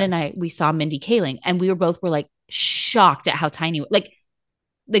my friend and I, we saw Mindy Kaling, and we were like shocked at how tiny, like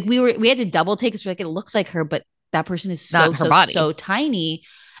we had to double take because we're like, it looks like her, but that person is so tiny.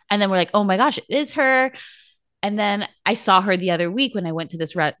 And then we're like, oh my gosh, it is her. And then I saw her the other week when I went to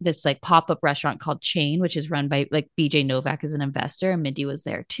this like pop-up restaurant called Chain, which is run by like BJ Novak as an investor. And Mindy was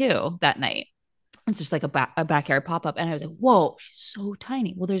there too that night. It's just like a backyard pop-up. And I was like, whoa, she's so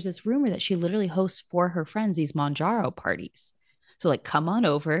tiny. Well, there's this rumor that she literally hosts for her friends these Mounjaro parties. So like, come on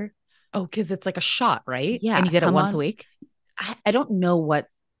over. Oh, because it's like a shot, right? Yeah, And you get it come once on. a week. I don't know what,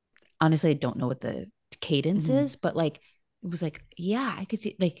 honestly, I don't know what the cadence Mhm. is, but like, it was like, yeah, I could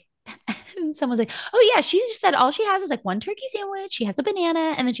see like, and someone's like, oh yeah, she just said all she has is like one turkey sandwich. She has a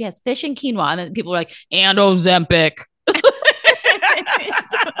banana and then she has fish and quinoa. And then people were like, and Ozempic.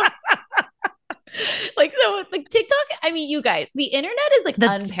 Like, so like TikTok, I mean, you guys, the internet is like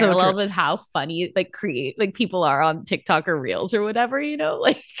That's so unparalleled true. with how funny like people are on TikTok or Reels or whatever,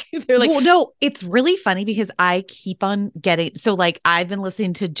 like they're like, Well, no, it's really funny because I keep on getting, so like I've been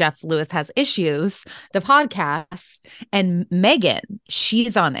listening to Jeff Lewis Has Issues, the podcast, and Megan,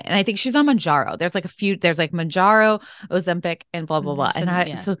 she's on it. And I think she's on Manjaro. There's like Manjaro, Ozempic, and blah, blah, blah. And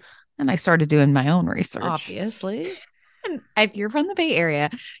I started doing my own research. obviously. And if you're from the Bay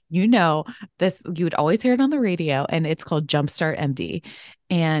Area, you know this, you would always hear it on the radio, and it's called Jumpstart MD.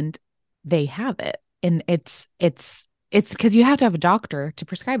 And they have it. And it's because you have to have a doctor to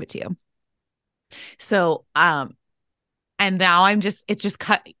prescribe it to you. So, and now it's just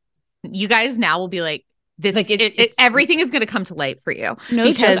cut. You guys now will be like, this, Like everything is going to come to light for you. No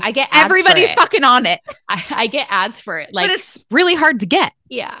because joke, I get ads everybody's for it. fucking on it. I get ads for it. Like, but it's really hard to get.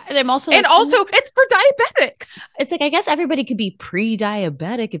 yeah. And I'm also And like, also it's for diabetics. it's like, I guess everybody could be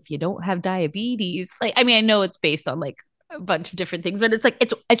pre-diabetic if you don't have diabetes. Like, I mean, I know it's based on like a bunch of different things, but it's like,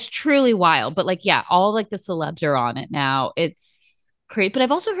 it's truly wild. But like, yeah, all like the celebs are on it now. It's great. But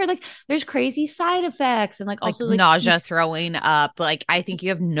I've also heard like there's crazy side effects and like also like nausea, throwing up. Like, I think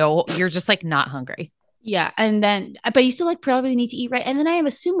you're just like not hungry. Yeah. And then, but you still like probably need to eat right. And then I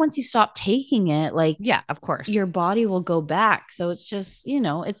assume once you stop taking it, like, yeah, of course, your body will go back. So it's just,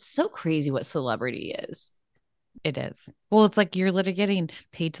 it's so crazy what celebrity is. It is. Well, it's like you're literally getting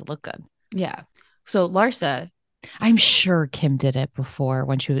paid to look good. Yeah. So Larsa, I'm sure Kim did it before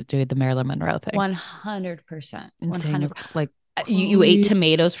when she was doing the Marilyn Monroe thing. 100%. Insane. 100%. Like, you ate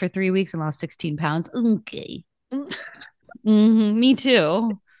tomatoes for 3 weeks and lost 16 pounds. Okay. Me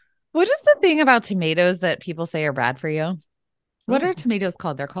too. What is the thing about tomatoes that people say are bad for you? What are tomatoes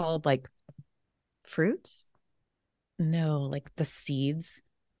called? They're called like fruits? No, like the seeds.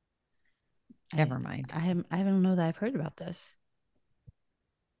 Never mind. I don't know that I've heard about this.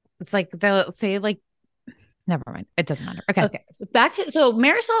 It's like they'll say like, never mind. It doesn't matter. Okay. So back to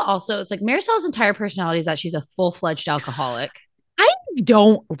Marisol also, it's like Marisol's entire personality is that she's a full-fledged alcoholic. I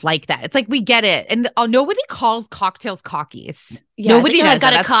don't like that. It's like, we get it. And nobody calls cocktails cockies. Yeah, nobody does. I've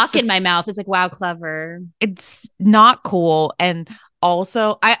got a cock in my mouth. It's like, wow, clever. It's not cool. And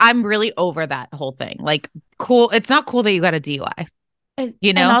also, I'm really over that whole thing. Like, cool. It's not cool that you got a DUI.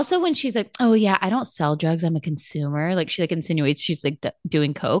 And also when she's like, oh yeah, I don't sell drugs, I'm a consumer. Like, she like insinuates she's like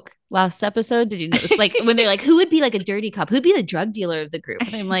doing coke last episode. Did you notice? Like, when they're like, who would be like a dirty cop? Who'd be the drug dealer of the group?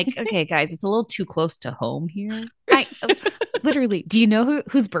 And I'm like, okay, guys, it's a little too close to home here. Literally, do you know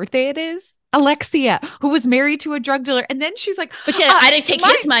whose birthday it is? Alexia, who was married to a drug dealer. And then she's like, but I didn't take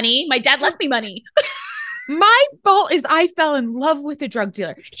his money. My dad left me money. My fault is I fell in love with a drug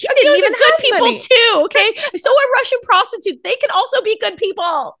dealer. Those are good people too, okay? So are Russian prostitutes. They can also be good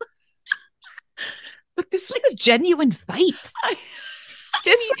people. But this was a genuine fight.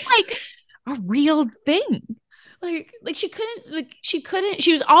 This is like a real thing. Like she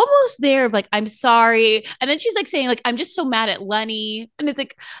was almost there of like, I'm sorry. And then she's like saying like, I'm just so mad at Lenny. And it's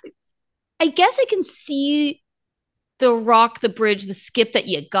like, I guess I can see the rock, the bridge, the skip that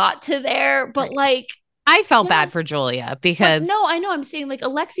you got to there. But right. Like, I felt bad for Julia because no, I know. I'm saying like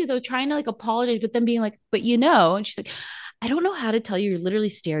Alexia though, trying to like apologize, but then being like, but and she's like, I don't know how to tell you. You're literally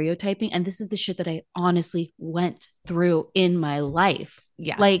stereotyping. And this is the shit that I honestly went through in my life.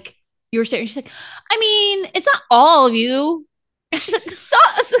 Yeah. Like, you're staring. She's like, I mean, it's not all of you. She's like,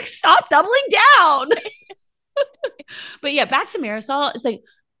 stop doubling down. But yeah, back to Marisol. It's like,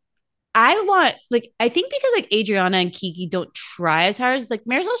 I think because like Adriana and Kiki don't try as hard, as like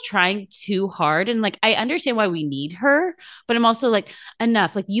Marisol's trying too hard. And like, I understand why we need her, but I'm also like,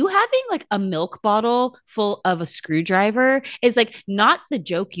 enough. Like, you having like a milk bottle full of a screwdriver is like not the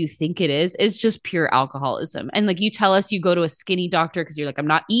joke you think it is. It's just pure alcoholism. And like, you tell us you go to a skinny doctor because you're like, I'm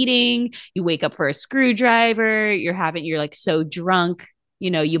not eating. You wake up for a screwdriver. You're like so drunk,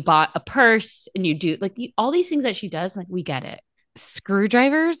 you bought a purse and you do like all these things that she does. I'm like, we get it.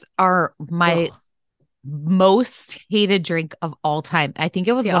 Screwdrivers are my most hated drink of all time. I think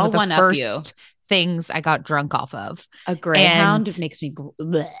it was one of the first things I got drunk off of. A Greyhound. It makes me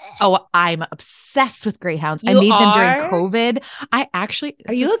Oh, I'm obsessed with Greyhounds. I made them during COVID. I actually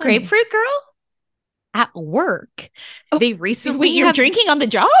Are you a grapefruit girl? at work, they recently Wait, you're drinking on the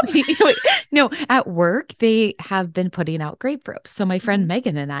job? No, at work, they have been putting out grapefruits. So my friend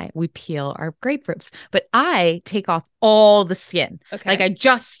Megan and I, we peel our grapefruits, but I take off all the skin. Okay. Like I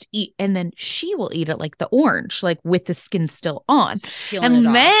just eat, and then she will eat it like the orange, like with the skin still on. Peeling it And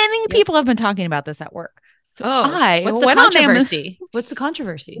off. many people have been talking about this at work. So I what's the went on controversy? What's the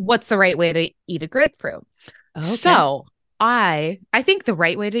controversy? What's the right way to eat a grapefruit? Okay. So I think the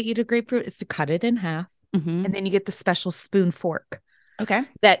right way to eat a grapefruit is to cut it in half, Mhm. and then you get the special spoon fork Okay.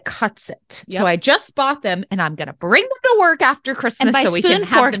 that cuts it. Yep. So I just bought them, and I'm gonna bring them to work after Christmas. And by so we can spoon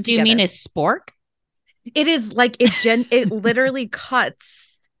have fork, them do you mean together. a spork? It is like it literally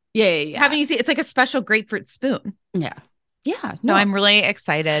cuts. Yeah. Haven't you seen? It's like a special grapefruit spoon. Yeah. Yeah. So I'm really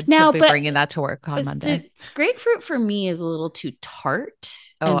excited Now, to be but bringing that to work on Monday. The grapefruit for me is a little too tart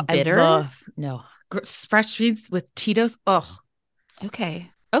Oh, and bitter. I love fresh foods with Tito's. Oh, Okay.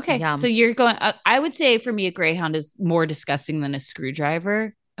 Yum. So you're going. I would say for me, a Greyhound is more disgusting than a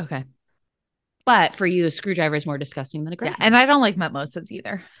screwdriver. okay. But for you, a screwdriver is more disgusting than a Yeah, Greyhound. and I don't like mimosas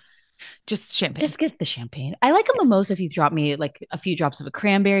either. Just champagne. Just get the champagne. I like a mimosa if you drop me like a few drops of a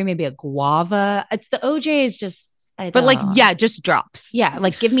cranberry, maybe a guava. It's the OJ is just, but like, yeah, just drops. Yeah,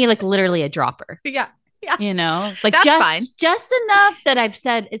 like give me like literally a dropper. Yeah. Yeah. You know, like That's fine. just enough that I've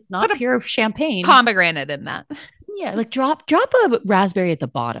said it's not Put a pure champagne. Pomegranate in that. Yeah, like drop a raspberry at the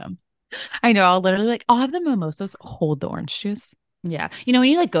bottom. I know. I'll literally I'll have the mimosas hold the orange juice. Yeah. You know, when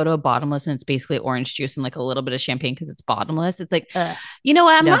you like go to a bottomless and it's basically orange juice and like a little bit of champagne because it's bottomless, it's like, you know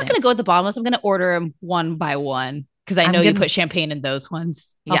what? I'm not going to go with the bottomless. I'm going to order them one by one because I know you put champagne in those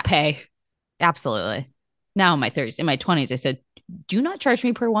ones. I'll pay. Absolutely. Now in my 30s, in my 20s, I said, do not charge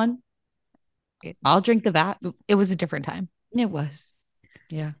me per one. I'll drink the vat. It was a different time. It was.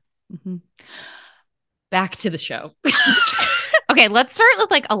 Yeah. Mm-hmm. Back to the show. Okay, let's start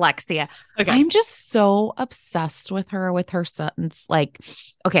with like Alexia. Okay. I'm just so obsessed with her sentence. Like,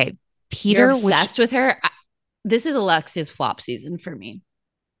 okay, Peter. You're obsessed with her. This is Alexia's flop season for me.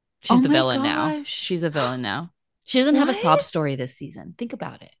 She's the villain now. She's the villain now. She doesn't have a sob story this season. Think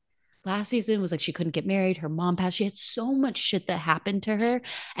about it. Last season was like she couldn't get married. Her mom passed. She had so much shit that happened to her.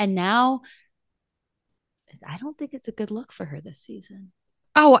 And now I don't think it's a good look for her this season.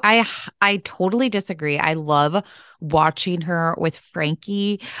 Oh, I totally disagree. I love watching her with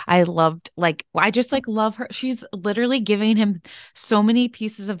Frankie. I just love her. She's literally giving him so many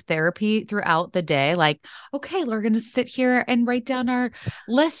pieces of therapy throughout the day. Like, okay, we're going to sit here and write down our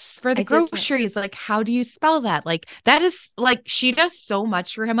lists for the groceries. Like, how do you spell that? Like, that is like, she does so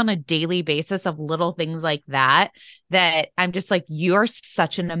much for him on a daily basis of little things like that I'm just like, you're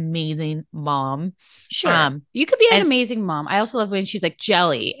such an amazing mom. Sure. You could be an amazing mom. I also love when she's like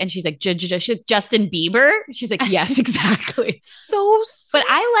jelly and she's like Justin Bieber. She's like, yes, exactly. So sweet. But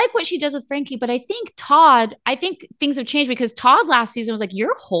I like what she does with Frankie. But I think things have changed because Todd last season was like,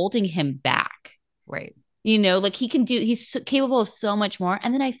 you're holding him back. Right. You know, like he's capable of so much more.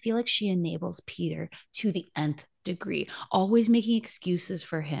 And then I feel like she enables Peter to the nth degree, always making excuses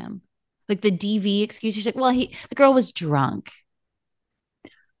for him. Like the DV excuse. She's like, well, the girl was drunk.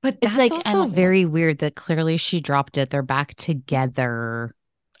 But that's like, also very weird that clearly she dropped it. They're back together.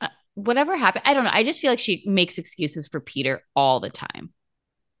 Whatever happened, I don't know. I just feel like she makes excuses for Peter all the time.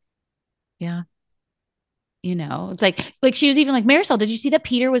 Yeah. You know, it's like she was even like, Marisol, did you see that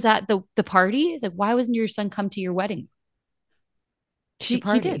Peter was at the party? It's like, why wasn't your son come to your wedding? He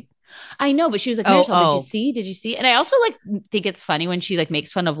did. I know, but she was like, Marisol, did you see? And I also like think it's funny when she like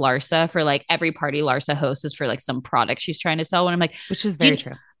makes fun of Larsa for like every party Larsa hosts is for like some product she's trying to sell. When I'm like, which is very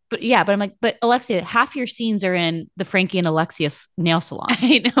true. But yeah, but I'm like, but Alexia, half your scenes are in the Frankie and Alexia nail salon.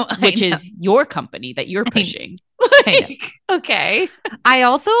 I know. Which is your company that you're pushing. Okay. I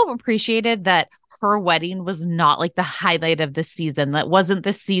also appreciated that her wedding was not like the highlight of the season. That wasn't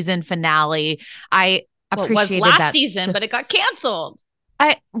the season finale. I appreciated it was last that season, but it got canceled.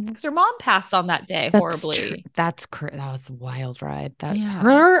 Because her mom passed on that day horribly. That was a wild ride.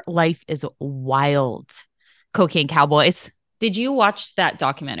 Her life is wild. Cocaine Cowboys. Did you watch that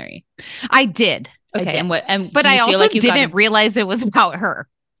documentary? I did. Okay. I did. But I also didn't realize it was about her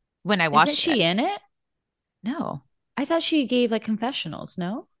when I watched it. Isn't she in it? No. I thought she gave like confessionals.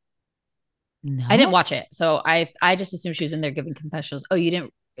 No. I didn't watch it. So I just assumed she was in there giving confessionals. Oh, you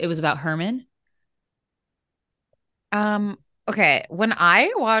didn't? It was about Herman? Okay, when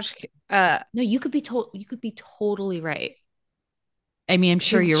I watched no, you could be totally right. I mean, I'm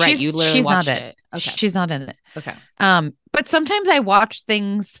sure you're right. You literally watched it. Okay. She's not in it. Okay. But sometimes I watch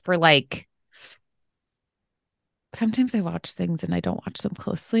things sometimes I watch things and I don't watch them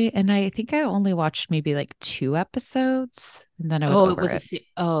closely. And I think I only watched maybe like 2 episodes and then I was over it. It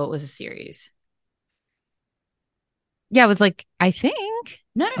was a series. Yeah, I was like, I think.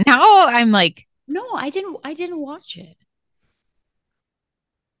 No, Now I'm like, no, I didn't watch it.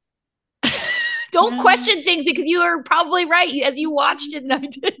 Don't question things because you are probably right as you watched it and I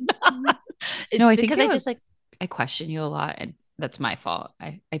did not. No, I think because it I was... just like I question you a lot and that's my fault.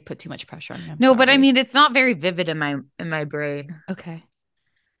 I put too much pressure on you. No, but I mean, it's not very vivid in my brain. Okay.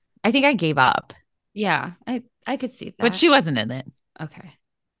 I think I gave up. Yeah, I could see that. But she wasn't in it. Okay.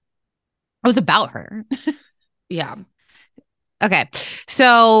 It was about her. Yeah. Okay.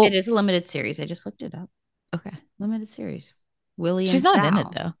 So it is a limited series. I just looked it up. Okay. Limited series. Willie she's and not Sal. in it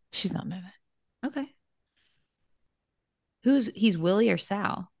though. She's not in it. Okay. He's Willie or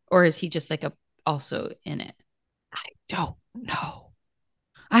Sal? Or is he just like also in it? I don't know.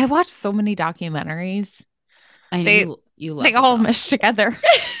 I watched so many documentaries. I know you love they all mesh together.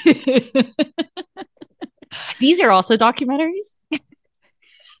 These are also documentaries.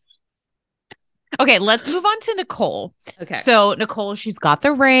 Okay, let's move on to Nicole. Okay. So Nicole, she's got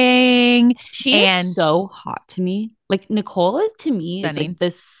the ring. She is so hot to me. Like Nicole is to me is like the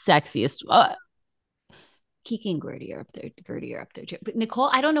sexiest. Kiki and Gertie are up there. Gertie are up there too. But Nicole,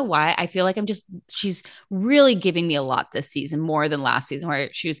 I don't know why. I feel like she's really giving me a lot this season, more than last season, where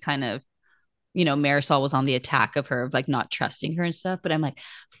she was kind of, Marisol was on the attack of her, of like not trusting her and stuff. But I'm like,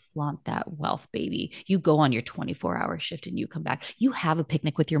 flaunt that wealth, baby. You go on your 24-hour shift and you come back. You have a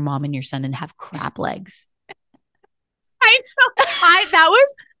picnic with your mom and your son and have crab legs. I know. That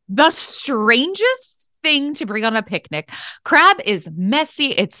was the strangest thing to bring on a picnic. Crab is messy,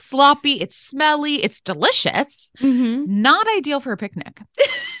 it's sloppy, it's smelly, it's delicious. Mm-hmm. Not ideal for a picnic.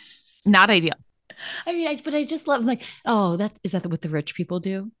 Not ideal. I mean, but I just love like, is that what the rich people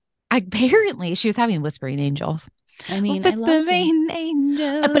do? Apparently, she was having whispering angels. I mean, whispering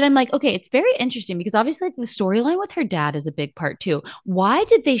angels. But I'm like, okay, it's very interesting because obviously like, the storyline with her dad is a big part too. Why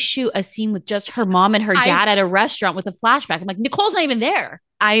did they shoot a scene with just her mom and her dad at a restaurant with a flashback? I'm like, Nicole's not even there.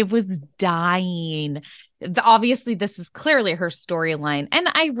 I was dying. Obviously, this is clearly her storyline. And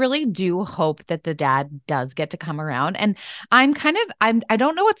I really do hope that the dad does get to come around. And I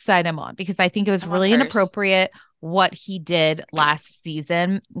don't know what side I'm on because I think it was really inappropriate what he did last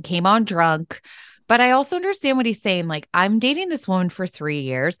season. Came on drunk. But I also understand what he's saying. Like, I'm dating this woman for 3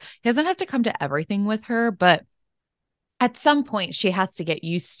 years. He doesn't have to come to everything with her. But at some point, she has to get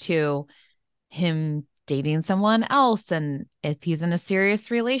used to him dating someone else. And if he's in a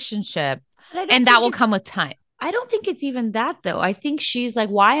serious relationship, and that will come with time. I don't think it's even that, though. I think she's like,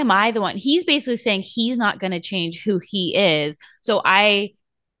 why am I the one? He's basically saying he's not going to change who he is. So I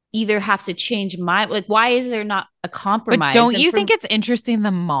either have to change why is there not a compromise? But don't you think it's interesting the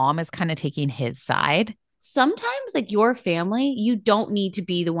mom is kind of taking his side? Sometimes like your family, you don't need to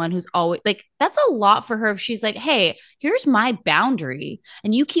be the one who's always like, that's a lot for her. If she's like, hey, here's my boundary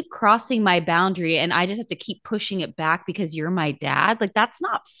and you keep crossing my boundary and I just have to keep pushing it back because you're my dad. Like, that's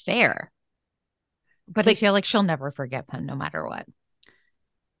not fair. But I feel like she'll never forgive him no matter what.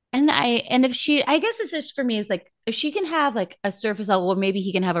 And if she, I guess it's just for me, it's like, if she can have like a surface level, or maybe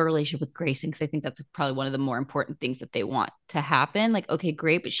he can have a relationship with Grayson, because I think that's probably one of the more important things that they want to happen. Like, okay,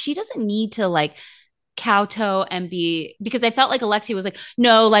 great. But she doesn't need to like kowtow and be, because I felt like Alexia was like,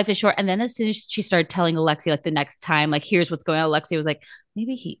 no, life is short. And then as soon as she started telling Alexia, like the next time, like, here's what's going on, Alexia was like,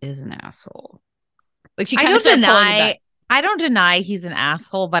 maybe he is an asshole. Like she kind of started pulling it back. I don't deny he's an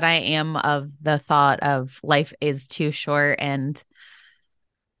asshole, but I am of the thought of life is too short and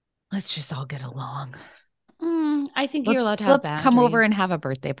let's just all get along. I think you're allowed to have boundaries. Let's come over and have a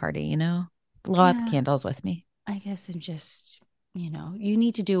birthday party, blow out the candles with me. I guess, and just, you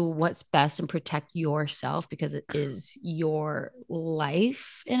need to do what's best and protect yourself because it is your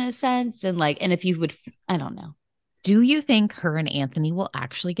life in a sense. And and if you would, I don't know. Do you think her and Anthony will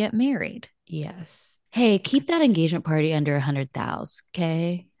actually get married? Yes. Hey, keep that engagement party under 100,000,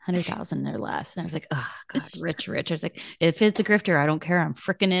 okay? 100,000 or less. And I was like, oh God, rich. I was like, if it's a grifter, I don't care. I'm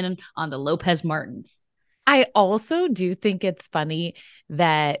freaking in on the Lopez Martins. I also do think it's funny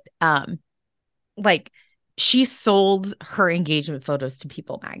that she sold her engagement photos to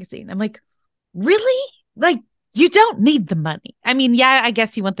People magazine. I'm like, really? Like, you don't need the money. I mean, yeah, I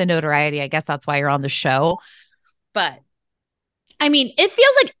guess you want the notoriety. I guess that's why you're on the show. But I mean, it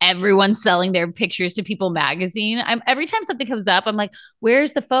feels like everyone's selling their pictures to People magazine. Every time something comes up, I'm like,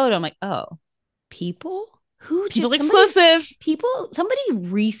 where's the photo? I'm like, oh, People? Who just People exclusive? Somebody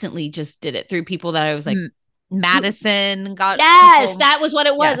recently just did it through People that I was like, Madison got. Yes, People. That was what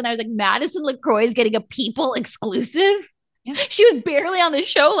it was. Yeah. And I was like, Madison LaCroix is getting a People exclusive. Yeah. She was barely on the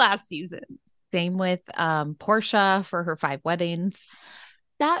show last season. Same with Portia for her 5 weddings.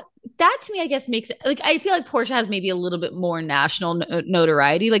 That to me, I guess, makes it like, I feel like Portia has maybe a little bit more national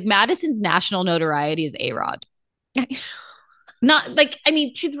notoriety. Like Madison's national notoriety is A-Rod. Not like, I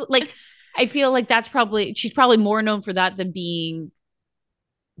mean, she's like, I feel like she's probably more known for that than being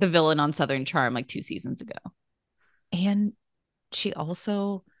the villain on Southern Charm like 2 seasons ago. And she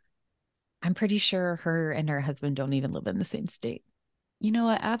also, I'm pretty sure her and her husband don't even live in the same state. You know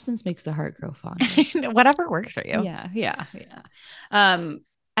what? Absence makes the heart grow fond. Whatever works for you. Yeah. I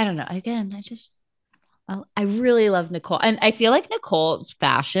don't know. Again, I really love Nicole. And I feel like Nicole's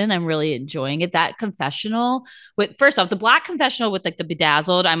fashion, I'm really enjoying it. That confessional with, first off, the black confessional with like the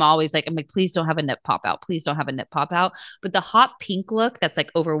bedazzled, I'm like, please don't have a nip pop out. Please don't have a nip pop out. But the hot pink look that's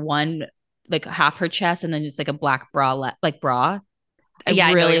like over one, like half her chest, and then it's like a black bra, bra.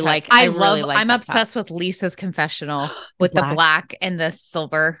 I really like I'm obsessed with Lisa's confessional with the black and the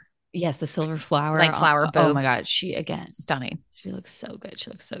silver. Yes, the silver flower. Like flower boob. Oh my God. She, again, stunning. She looks so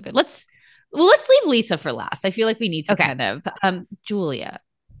good. Let's leave Lisa for last. I feel like we need to kind of Julia.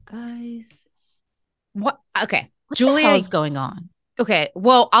 Guys. What? Okay. What Julia the hell's going on? Okay.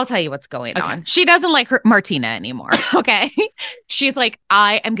 Well, I'll tell you what's going on. She doesn't like her Martina anymore. Okay. She's like,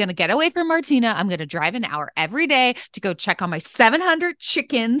 I am going to get away from Martina. I'm going to drive an hour every day to go check on my 700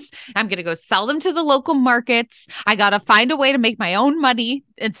 chickens. I'm going to go sell them to the local markets. I got to find a way to make my own money.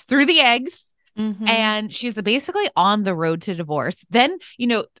 It's through the eggs. Mm-hmm. And she's basically on the road to divorce. Then,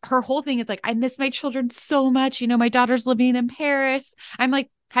 her whole thing is like, I miss my children so much. My daughter's living in Paris. I'm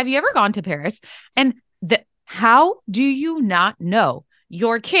like, have you ever gone to Paris? And how do you not know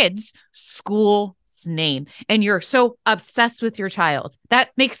your kid's school's name? And you're so obsessed with your child.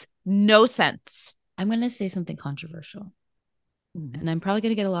 That makes no sense. I'm going to say something controversial. And I'm probably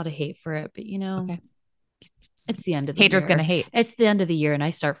going to get a lot of hate for it. But, it's the end of the Haters year. Going to hate. It's the end of the year. And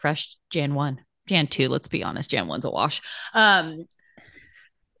I start fresh Jan 1. Jan 2, let's be honest. Jan 1's a wash.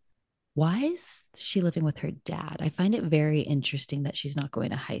 Why is she living with her dad? I find it very interesting that she's not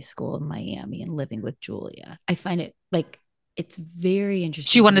going to high school in Miami and living with Julia. I find it like, it's very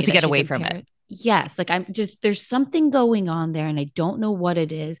interesting. She wanted to get away from it. Yes. Like there's something going on there and I don't know what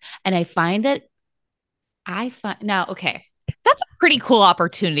it is. And now, okay. That's a pretty cool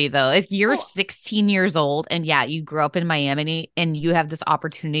opportunity though. If you're 16 years old and you grew up in Miami and you have this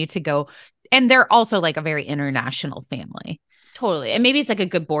opportunity to go, and they're also like a very international family. Totally. And maybe it's like a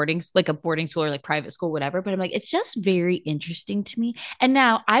good boarding school or like private school, whatever. But I'm like, it's just very interesting to me. And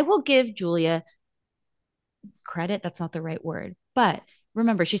now I will give Julia credit. That's not the right word. But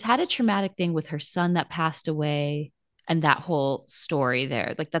remember, she's had a traumatic thing with her son that passed away and that whole story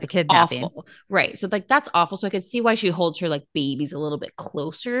there. Like that's awful. Right. So like, that's awful. So I could see why she holds her like babies a little bit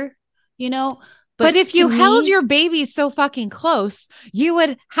closer, But if you held your baby so fucking close, you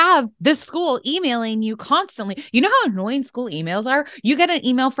would have the school emailing you constantly. You know how annoying school emails are? You get an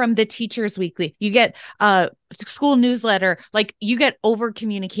email from the Teachers Weekly. You get a school newsletter. Like you get over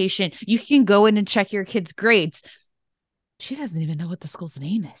communication. You can go in and check your kid's grades. She doesn't even know what the school's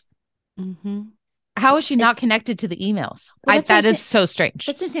name is. Mm-hmm. How is she not connected to the emails? That is so strange.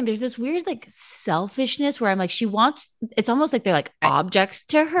 That's what I'm saying. There's this weird like selfishness where I'm like, it's almost like they're like objects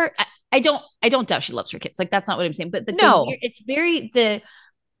to her. I don't doubt she loves her kids. Like that's not what I'm saying. But it's very the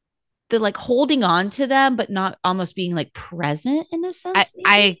like holding on to them, but not almost being like present in a sense.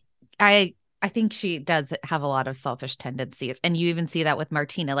 I think she does have a lot of selfish tendencies. And you even see that with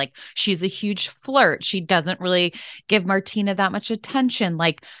Martina. Like she's a huge flirt. She doesn't really give Martina that much attention.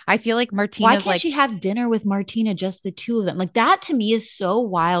 Like I feel like Martina's why can't she have dinner with Martina, just the two of them? Like that to me is so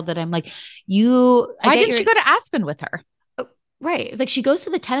wild that I'm like, why didn't she go to Aspen with her? Right. Like she goes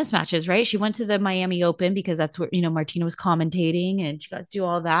to the tennis matches, right? She went to the Miami Open because that's where, Martina was commentating and she got to do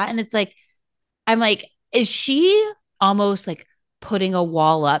all that. And it's like, I'm like, is she almost like putting a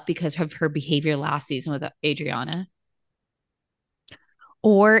wall up because of her behavior last season with Adriana?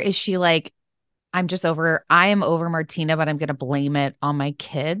 Or is she like, I am over Martina, but I'm going to blame it on my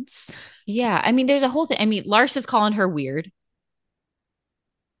kids? Yeah. I mean, there's a whole thing. I mean, Lars is calling her weird.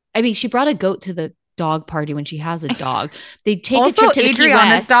 I mean, she brought a goat to the dog party when she has a dog. They take also, a trip to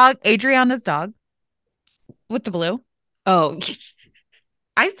Adriana's dog with the blue. Oh,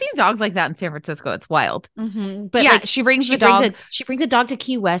 I've seen dogs like that in San Francisco. It's wild. Mm-hmm. But yeah, she brings the dog. She brings a dog to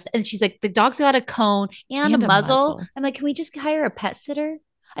Key West, and she's like, the dog's got a cone and a muzzle. I'm like, can we just hire a pet sitter?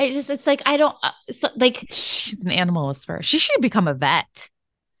 It's like I don't like. She's an animal whisperer. She should become a vet.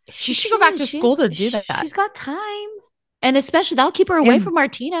 She should go back to school to do that. She's got time, and especially that'll keep her away from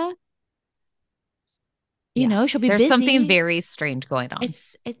Martina. She'll be There's busy. something very strange going on.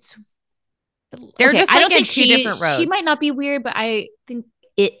 It's they're just like I don't think two different roads. She might not be weird, but I think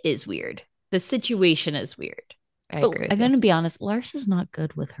it is weird. The situation is weird. I agree. I'm going to be honest. Larsa's not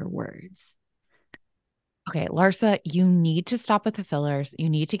good with her words. Okay, Larsa, you need to stop with the fillers. You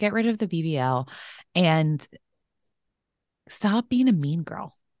need to get rid of the BBL. And stop being a mean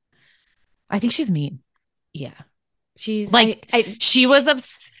girl. I think she's mean. Yeah. She's like, she was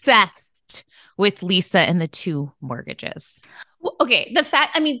obsessed with Lisa and the 2 mortgages. Well, okay. The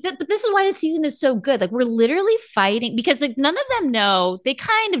fact, I mean, but this is why the season is so good. Like, we're literally fighting because like none of them know. They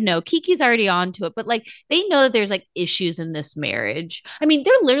kind of know. Kiki's already on to it, but like they know that there's like issues in this marriage. I mean,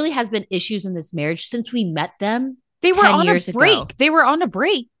 there literally has been issues in this marriage since we met them. They were on a break. Ago. They were on a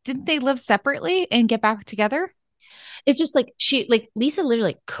break. Didn't they live separately and get back together? It's just like Lisa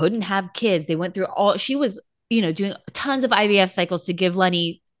literally couldn't have kids. They went through she was, doing tons of IVF cycles to give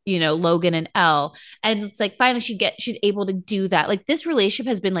Lenny, Logan and Elle. And it's like finally she's able to do that. Like this relationship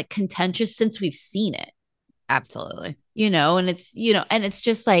has been like contentious since we've seen it. Absolutely. And it's, and it's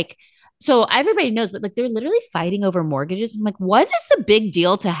just like, so everybody knows, but like they're literally fighting over mortgages. I'm like, what is the big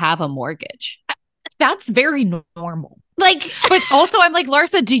deal to have a mortgage? That's very normal. Like, but also I'm like,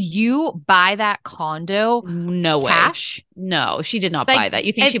 Larsa, do you buy that condo? No way. Cash? No, she did not buy that.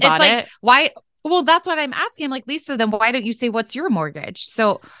 You think she bought it? Why? Well, that's what I'm asking. I'm like, Lisa, then why don't you say what's your mortgage?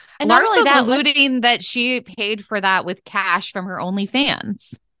 So and Larsa's alluding that she paid for that with cash from her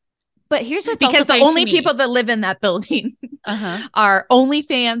OnlyFans. But here's what, because the only people that live in that building are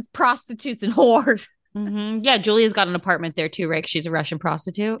OnlyFans, prostitutes, and whores. Mm-hmm. Yeah, Julia's got an apartment there too, right? She's a Russian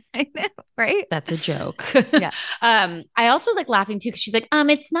prostitute. I know, right? That's a joke. Yeah. I also was like laughing too because she's like,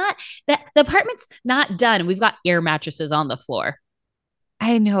 it's not that the apartment's not done. We've got air mattresses on the floor.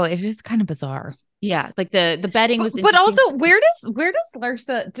 I know, it is kind of bizarre. Yeah, like the bedding was. But also, where does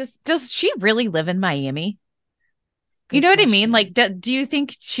Larsa does she really live in Miami? Good you know question. What I mean? Like, do you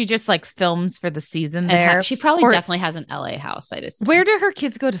think she just like films for the season there? She probably definitely has an LA house. I just. Where do her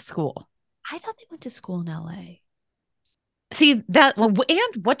kids go to school? I thought they went to school in LA. See that? Well,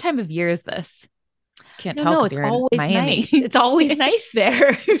 and what time of year is this? Can't tell. No, it's always Miami. Nice. It's always nice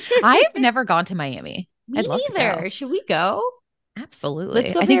there. I have never gone to Miami. Me neither. Should we go? Absolutely.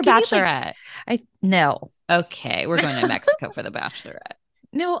 Let's go for your bachelorette. No. Okay, we're going to Mexico for the bachelorette.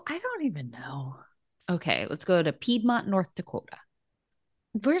 No, I don't even know. Okay, let's go to Piedmont, North Dakota.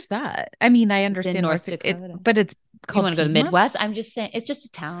 Where's that? I mean, I understand North Dakota, but it's called. You want to go to the Midwest? I'm just saying, it's just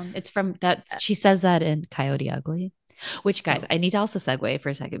a town. It's from that. She says that in Coyote Ugly. Which, guys, I need to also segue for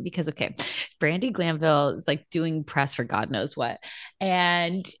a second because, okay, Brandy Glanville is like doing press for God knows what,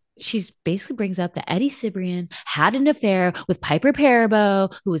 and she's basically brings up that Eddie Cibrian had an affair with Piper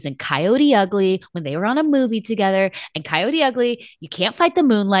Perabo, who was in Coyote Ugly when they were on a movie together. And Coyote Ugly, You Can't Fight the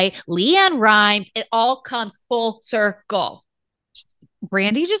Moonlight, LeAnn Rimes, it all comes full circle.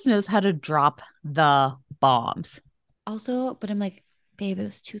 Brandy just knows how to drop the bombs. Also, but I'm like, babe, it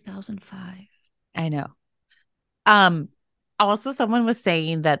was 2005. I know. Also, someone was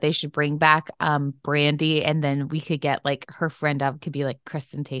saying that they should bring back Brandy, and then we could get like her friend up could be like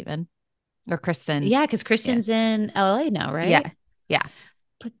Kristen Tateman or Kristen. Yeah, because Kristen's in LA now, right? Yeah.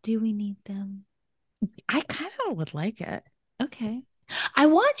 But do we need them? I kind of would like it. Okay. I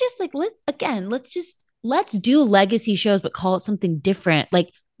want just like let's do legacy shows, but call it something different.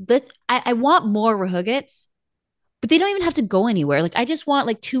 Like I want more Rehuggets. But they don't even have to go anywhere. Like, I just want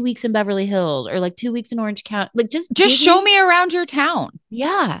like 2 weeks in Beverly Hills or like 2 weeks in Orange County. Like, just show me around your town.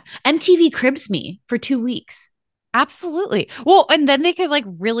 Yeah. MTV cribs me for 2 weeks. Absolutely. Well, and then they could like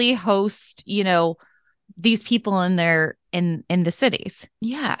really host, these people in the cities.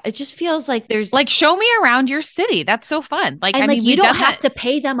 Yeah. It just feels like there's like, show me around your city. That's so fun. Like, and I mean, you don't have to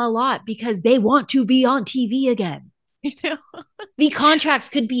pay them a lot because they want to be on TV again. The contracts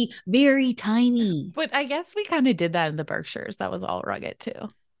could be very tiny. But I guess we kind of did that in the Berkshires. That was all Rugged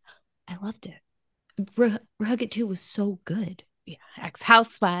too. I loved it. Rugged 2 was so good. Yeah.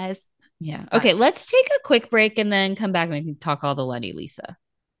 Ex-Housewives. Yeah. Okay, let's take a quick break and then come back and we can talk all the Lenny Lisa.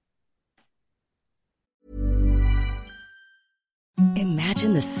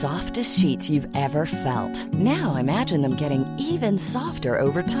 Imagine the softest sheets you've ever felt. Now imagine them getting even softer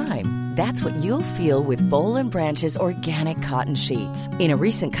over time. That's what you'll feel with Boll & Branch's organic cotton sheets. In a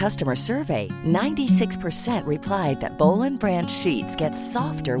recent customer survey, 96% replied that Boll & Branch sheets get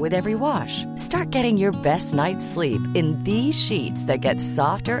softer with every wash. Start getting your best night's sleep in these sheets that get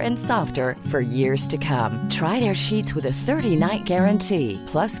softer and softer for years to come. Try their sheets with a 30-night guarantee.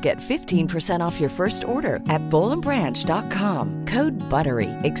 Plus, get 15% off your first order at bollandbranch.com. Code BUTTERY.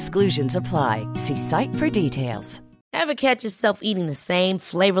 Exclusions apply. See site for details. Ever catch yourself eating the same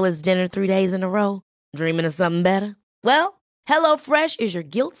flavorless dinner 3 days in a row? Dreaming of something better? Well, HelloFresh is your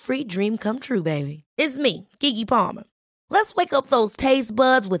guilt-free dream come true, baby. It's me, Keke Palmer. Let's wake up those taste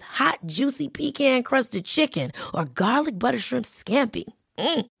buds with hot, juicy pecan-crusted chicken or garlic butter shrimp scampi.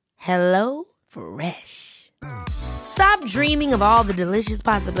 Hello Fresh. Stop dreaming of all the delicious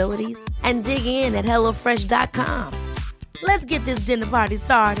possibilities and dig in at HelloFresh.com. Let's get this dinner party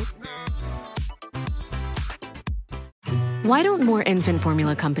started. Why don't more infant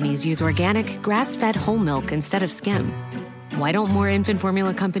formula companies use organic, grass-fed whole milk instead of skim? Why don't more infant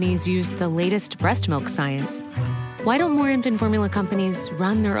formula companies use the latest breast milk science? Why don't more infant formula companies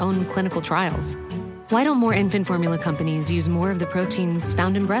run their own clinical trials? Why don't more infant formula companies use more of the proteins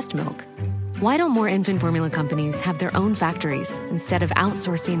found in breast milk? Why don't more infant formula companies have their own factories instead of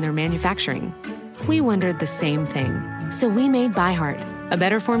outsourcing their manufacturing? We wondered the same thing. So we made ByHeart, a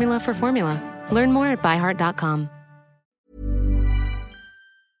better formula for formula. Learn more at byheart.com.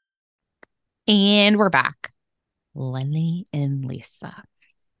 And we're back. Lenny and Lisa.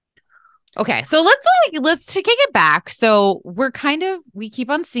 Okay, so let's take it back. So we keep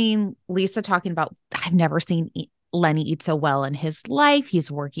on seeing Lisa talking about, I've never seen Lenny eat so well in his life.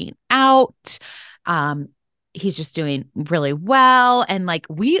 He's working out. He's just doing really well. And like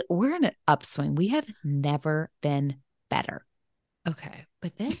we're in an upswing. We have never been better. Okay.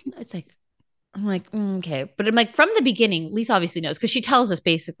 But then it's like, I'm like, okay. But I'm like, from the beginning, Lisa obviously knows because she tells us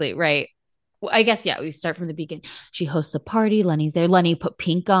basically, right? Well, I guess, yeah, we start from the beginning. She hosts a party. Lenny's there. Lenny put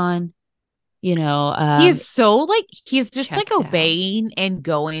pink on. He's so like, he's just like checked obeying and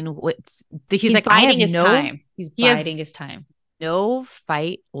going with, he's like, biding his time. He's has biding his time. no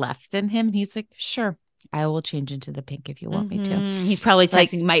fight left in him. And he's like, sure, I will change into the pink if you want me to. He's probably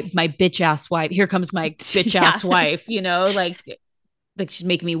texting my bitch ass wife. Here comes my bitch ass wife, like she's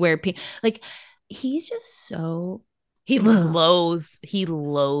making me wear pink. Like he's just so He loathes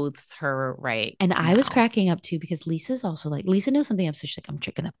her right And I was now. cracking up too because Lisa's also like, Lisa knows something up. So she's like, I'm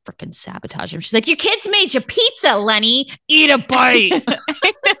gonna freaking sabotage him. She's like, your kids made you pizza, Lenny. Eat a bite.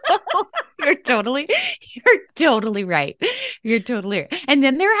 You're totally right. You're totally right. And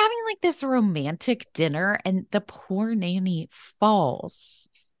then they're having like this romantic dinner and the poor nanny falls.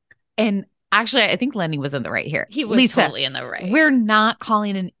 And actually, I think Lenny was in the right here. He was Lisa, totally in the right. we're not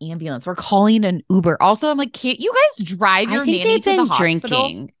calling an ambulance. We're calling an Uber. Also, I'm like, can't you guys drive your nanny to the hospital?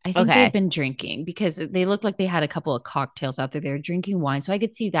 Drinking. I think they've been drinking because they looked like they had a couple of cocktails out there. They were drinking wine. So I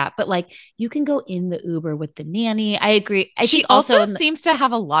could see that. But like, you can go in the Uber with the nanny. I agree. She also seems to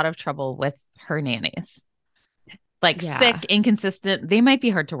have a lot of trouble with her nannies. Like sick, inconsistent. They might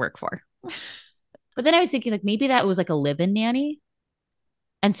be hard to work for. But then I was thinking like maybe that was like a live-in nanny.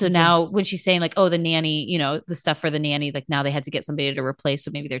 And so now when she's saying like, oh, the nanny, the stuff for the nanny, like now they had to get somebody to replace. So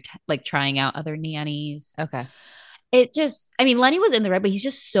maybe they're like trying out other nannies. Okay. Lenny was in the right, but he's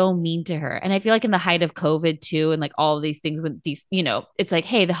just so mean to her. And I feel like in the height of COVID too, and like all of these things with these, it's like,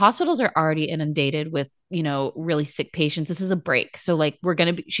 hey, the hospitals are already inundated with, really sick patients. This is a break. So like,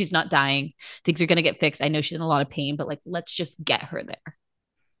 she's not dying. Things are going to get fixed. I know she's in a lot of pain, but like, let's just get her there.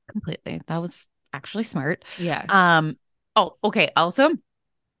 Completely. That was actually smart. Yeah. Oh, okay. Also,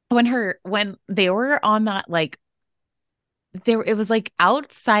 when they were on that, like it was like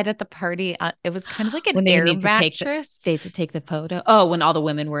outside at the party. It was kind of like an air mattress. They had to take the photo. Oh, when all the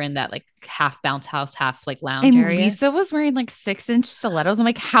women were in that like half bounce house, half like lounge and area. Lisa was wearing like 6-inch stilettos. I'm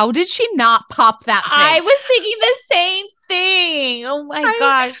like, how did she not pop that thing? I was thinking the same thing. Oh my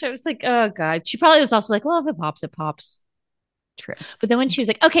gosh. I was like, oh God. She probably was also like, well, if it pops, it pops. True. But then when she was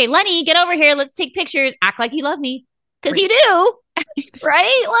like, okay, Lenny, get over here. Let's take pictures. Act like you love me. Because you do.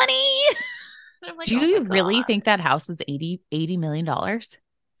 Right, Lenny? Like, do you really think that house is $80 million?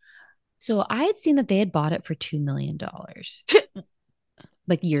 So I had seen that they had bought it for $2 million.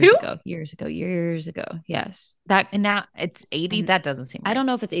 Like years ago. Yes. And now it's 80. That doesn't seem right. I don't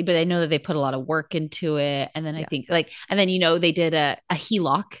know if it's 80, but I know that they put a lot of work into it. And then I think they did a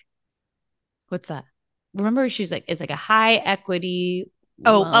HELOC. What's that? Remember, she's like, it's like a high equity.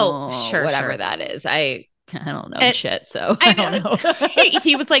 Sure. Whatever that is. I don't know shit, so I don't know.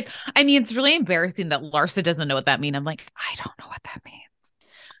 He was like, I mean, it's really embarrassing that Larsa doesn't know what that means. I'm like, I don't know what that means.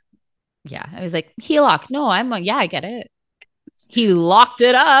 Yeah, I was like, HELOC. No, I get it. He locked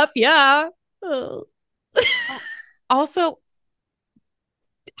it up. Yeah. Oh. Also,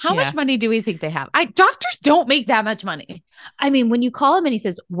 how much money do we think they have? Doctors don't make that much money. I mean, when you call him and he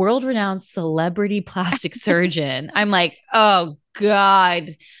says world-renowned celebrity plastic surgeon, I'm like, oh God,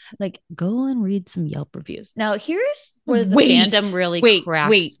 like go and read some Yelp reviews. Now, here's where the fandom really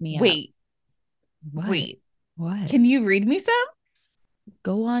cracks me up. What? Can you read me some?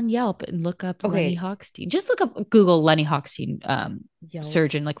 Go on Yelp and look up Lenny Hochstein. Just look up Google Lenny Hochstein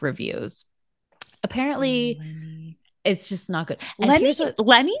surgeon like reviews. Apparently, it's just not good. And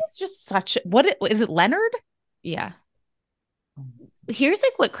Lenny is just such. What is it? Leonard? Yeah. Here's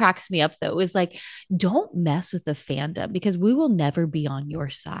like what cracks me up though is like, don't mess with the fandom because we will never be on your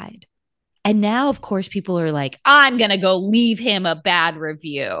side. And now, of course, people are like, I'm gonna go leave him a bad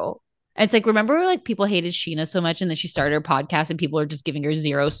review. And it's like, remember like people hated Sheena so much and then she started her podcast and people are just giving her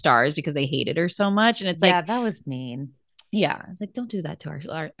 0 stars because they hated her so much. And it's like, that was mean. Yeah. It's like, don't do that to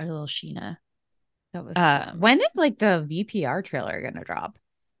our little Sheena. That was when is like the VPR trailer gonna drop?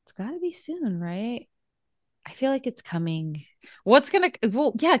 It's gotta be soon, right? I feel like it's coming.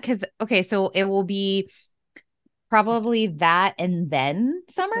 Because okay, so it will be probably that and then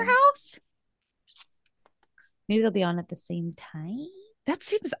Summer House. Maybe they'll be on at the same time. That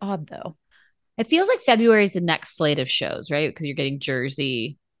seems odd though. It feels like February is the next slate of shows, right? Because you're getting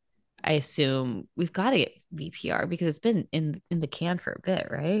Jersey. I assume we've got to get VPR because it's been in the can for a bit,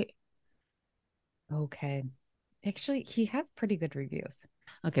 right? Okay. Actually, he has pretty good reviews.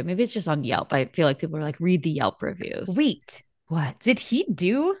 Okay, maybe it's just on Yelp. I feel like people are like, read the Yelp reviews. Wait, what did he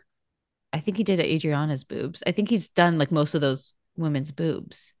do? I think he did Adriana's boobs. I think he's done like most of those women's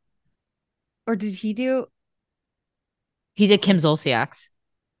boobs. Or did he do? He did Kim Zolciak's.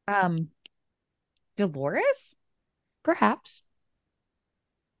 Dolores? Perhaps.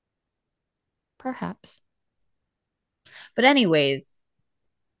 But anyways,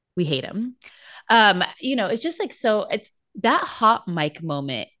 we hate him. It's just like, so it's that hot mic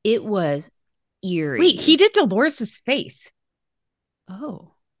moment. It was eerie. Wait, he did Dolores's face.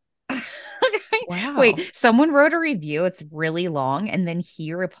 Oh. Wow. Wait, someone wrote a review. It's really long. And then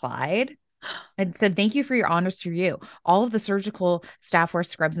he replied and said, "Thank you for your honest review. All of the surgical staff wear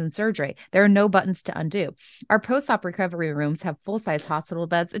scrubs in surgery. There are no buttons to undo. Our post-op recovery rooms have full-size hospital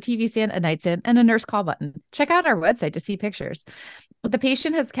beds, a TV stand, a nightstand, and a nurse call button. Check out our website to see pictures. The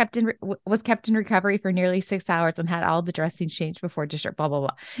patient was kept in recovery for nearly 6 hours and had all the dressings changed before discharge, blah, blah,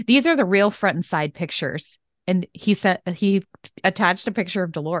 blah. These are the real front and side pictures." And he said he attached a picture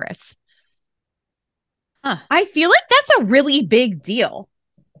of Dolores. Huh. I feel like that's a really big deal.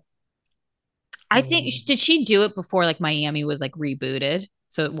 I think, did she do it before like Miami was like rebooted?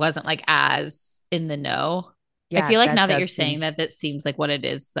 So it wasn't like as in the know. Yeah, I feel like now that you're saying that seems like what it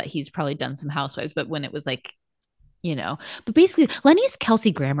is, that he's probably done some Housewives, but when it was like, but basically Lenny's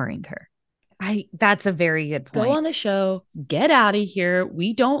Kelsey Grammaring her. That's a very good point. Go on the show, get out of here.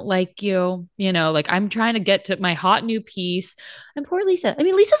 We don't like you. Like I'm trying to get to my hot new piece. And poor Lisa. I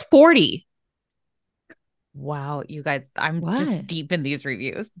mean, Lisa's 40. Wow, you guys, I'm just deep in these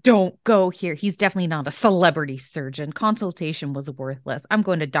reviews. Don't go here. He's definitely not a celebrity surgeon. Consultation was worthless. I'm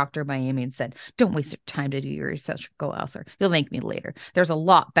going to Dr. Miami and said, "Don't waste your time to do your research. Go elsewhere. You'll thank me later. There's a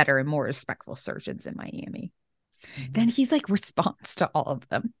lot better and more respectful surgeons in Miami." Mm-hmm. Then he's like responds to all of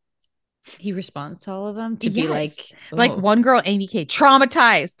them. He responds to all of them to be like, like one girl, Amy K,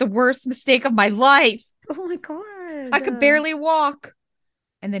 traumatized, the worst mistake of my life. Oh my God. I could barely walk.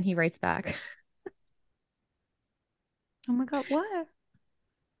 And then he writes back, "Oh my God, what?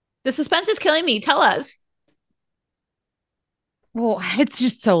 The suspense is killing me. Tell us." Well, it's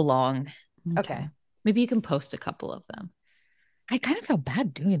just so long. Okay. Maybe you can post a couple of them. I kind of feel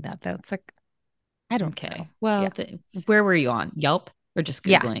bad doing that, though. It's like, I don't know. Well, where were you on? Yelp or just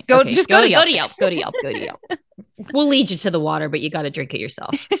Googling? Yeah. Go to Yelp. Go to Yelp. Go to Yelp. We'll lead you to the water, but you got to drink it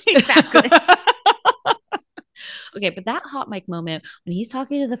yourself. Exactly. Okay, but that hot mic moment when he's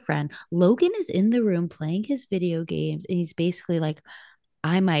talking to the friend, Logan is in the room playing his video games, and he's basically like,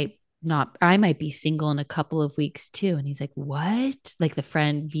 I might be single in a couple of weeks too. And he's like, "What?" Like the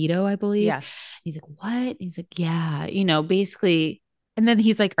friend Vito, I believe. Yeah. He's like, "What?" He's like, "Yeah," basically. And then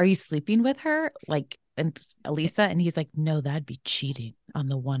he's like, "Are you sleeping with her?" Like, and Elisa, and he's like, "No, that'd be cheating on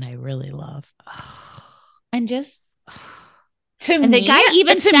the one I really love." And just and the guy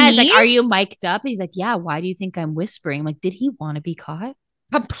even says, like, "Are you mic'd up?" And he's like, "Yeah, why do you think I'm whispering?" I'm like, did he want to be caught?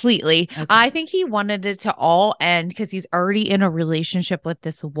 Completely. Okay. I think he wanted it to all end because he's already in a relationship with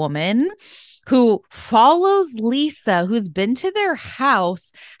this woman who follows Lisa, who's been to their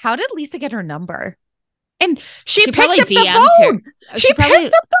house. How did Lisa get her number? And she picked up the phone. Her. She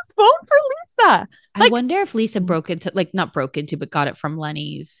picked up the phone for Lisa. I wonder if Lisa not broke into, but got it from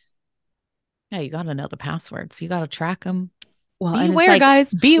Lenny's. Yeah, you got to know the passwords. You got to track them. Well, beware,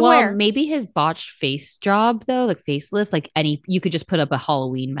 guys. Beware. Well, maybe his botched face job, though, like facelift, like you could just put up a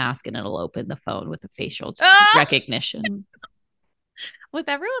Halloween mask and it'll open the phone with a facial recognition. With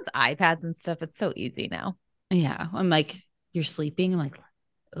everyone's iPads and stuff, it's so easy now. Yeah. I'm like, you're sleeping. I'm like,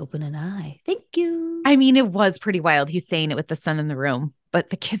 open an eye. Thank you. I mean, it was pretty wild. He's saying it with the son in the room, but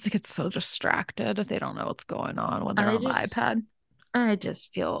the kids get so distracted if they don't know what's going on when they're on the iPad. I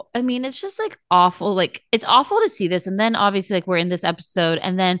just feel, it's just like awful. Like, it's awful to see this. And then obviously, like, we're in this episode,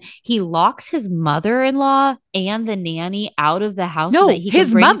 and then he locks his mother-in-law and the nanny out of the house. No, so that he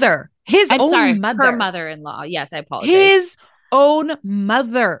his mother. Her mother-in-law. Yes, I apologize. own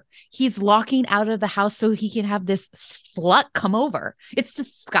mother. He's locking out of the house so he can have this slut come over. It's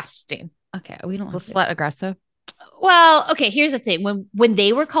disgusting. Okay, we don't Was slut aggressive? Well, okay, here's the thing. When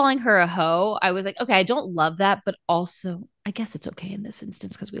they were calling her a hoe, I was like, okay, I don't love that, but also I guess it's okay in this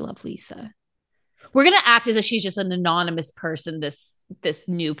instance because we love Lisa. We're gonna act as if she's just an anonymous person, this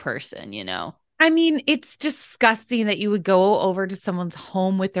new person, you know. I mean, it's disgusting that you would go over to someone's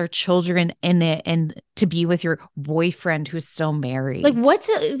home with their children in it and to be with your boyfriend who's still married. Like, what's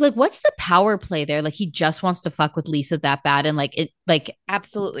the power play there? Like, he just wants to fuck with Lisa that bad, and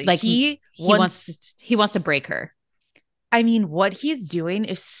absolutely, like he wants to break her. I mean, what he's doing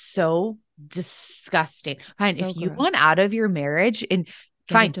is so disgusting. Fine, So if you gross. want out of your marriage, and Get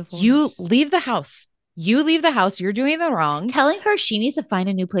a fine, divorce. you leave the house. You leave the house. You're doing the wrong. Telling her she needs to find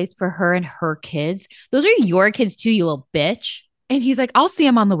a new place for her and her kids. Those are your kids too, you little bitch. And he's like, I'll see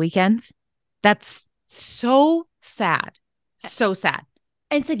him on the weekends. That's so sad. So sad.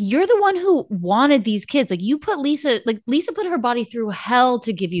 And it's like, you're the one who wanted these kids. Like, you put Lisa put her body through hell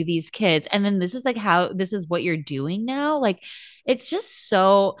to give you these kids. And then this is what you're doing now. Like, it's just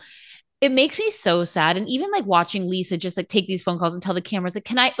so, it makes me so sad. And even like watching Lisa just like take these phone calls and tell the cameras, like,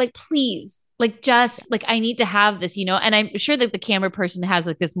 can I, like, please, like, just like, I need to have this, you know? And I'm sure that the camera person has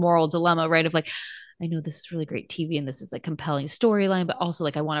like this moral dilemma, right? Of like, I know this is really great TV and this is like compelling storyline, but also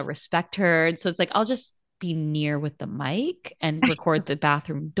like, I want to respect her. And so it's like, I'll just be near with the mic and record the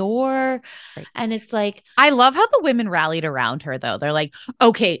bathroom door. Right. And it's like, I love how the women rallied around her, though. They're like,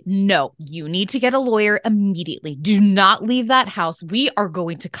 okay, no, you need to get a lawyer immediately. Do not leave that house. We are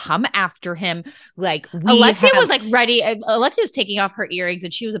going to come after him. Like, Alexia was like ready. Alexia was taking off her earrings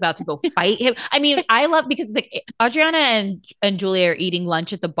and she was about to go fight him. I mean, I love, because it's like Adriana and Julia are eating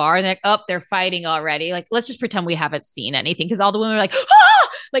lunch at the bar and they're like, oh, they're fighting already. Like, let's just pretend we haven't seen anything, because all the women are like, ah!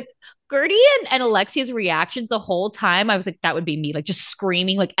 Like, Gertie and Alexia's reactions the whole time, I was like, that would be me, like, just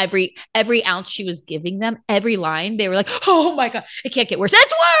screaming, like every ounce she was giving them, every line, they were like, oh my God, it can't get worse.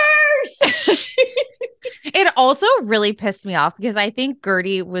 It's worse. It also really pissed me off because I think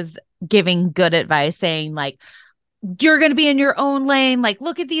Gertie was giving good advice, saying like, you're going to be in your own lane. Like,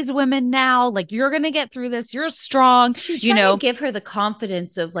 look at these women now. Like, you're going to get through this. You're strong. She's you trying know, to give her the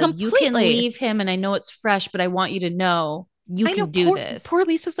confidence of like, you can Completely. leave him and I know it's fresh, but I want you to know you I can know, do this. Poor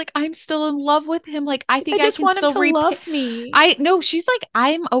Lisa's like, I'm still in love with him. Like, I think I just can want him still to love me. I know, she's like,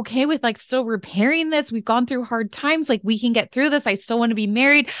 I'm okay with like still repairing this. We've gone through hard times. Like, we can get through this. I still want to be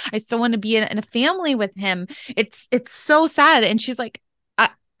married. I still want to be in a family with him. It's so sad. And she's like,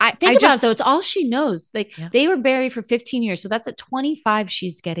 Think about it, though. It's all she knows. Like, Yeah. they were married for 15 years. So that's at 25,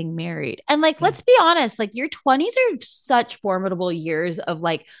 she's getting married. And like, let's be honest, like, your 20s are such formidable years of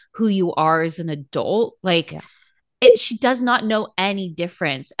like who you are as an adult. Like, she does not know any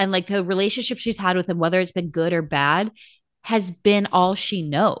difference. And like, the relationship she's had with him, whether it's been good or bad, has been all she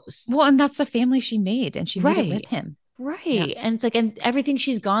knows. Well, and that's the family she made, and she made it with Right. him. Right. Yeah. And it's like, and everything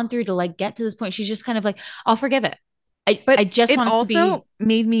she's gone through to like get to this point, she's just kind of like, I'll forgive it. But I just it want us to also be.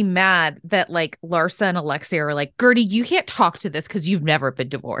 made me mad that like Larsa and Alexia are like, Gertie, you can't talk to this because you've never been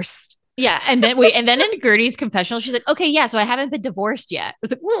divorced. Yeah. And then in Gertie's confessional, she's like, okay, yeah, so I haven't been divorced yet.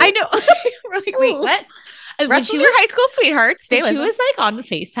 It's like, I know. We're like, wait, what? And when Russell's she your high school sweetheart. Stay when with she him. was like on the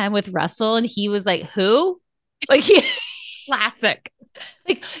FaceTime with Russell and he was like, who? Like, he Classic.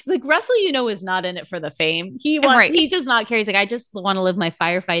 like Russell, you know, is not in it for the fame. He wants, Right. he does not care. He's like, I just want to live my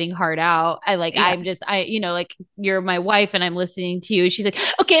firefighting heart out. You know, like, you're my wife and I'm listening to you. She's like,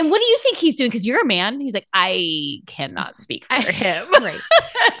 okay, and what do you think he's doing? Because you're a man. He's like, I cannot speak for him. Right.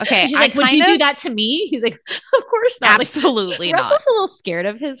 Okay. She's like, would you do that to me? He's like, of course not. Like, Absolutely not. Russell's a little scared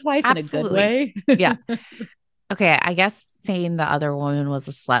of his wife Absolutely. in a good way. Yeah. Okay. I guess saying the other woman was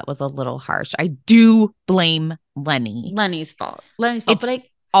a slut was a little harsh. I do blame Lenny. Lenny's fault. It's But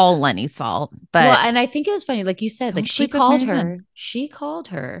like, all Lenny's fault. But well, and I think it was funny, like you said, Don't like sleep with Mary Ann. she called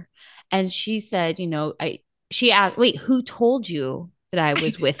her and she said, you know, she asked, wait, who told you that I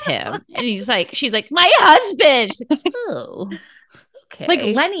was with him? And she's like, my husband. She's like, oh, okay. like,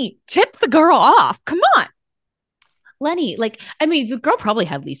 Lenny, tip the girl off. Come on. Lenny, like, I mean, the girl probably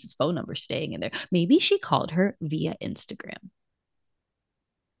had Lisa's phone number staying in there. Maybe she called her via Instagram.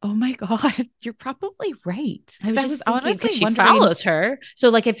 Oh my God. You're probably right. I was just honestly thinking, 'cause she wondering- follows her. So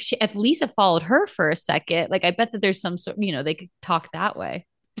like, if Lisa followed her for a second, like, I bet that there's some sort, you know, they could talk that way.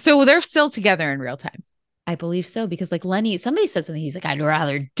 So they're still together in real time. I believe so, because like Lenny, somebody said something. He's like, I'd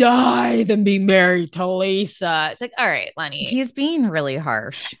rather die than be married to Lisa. It's like, all right, Lenny. He's being really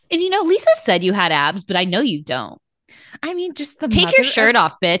harsh. And you know, Lisa said you had abs, but I know you don't. I mean, just the Take your mother shirt of-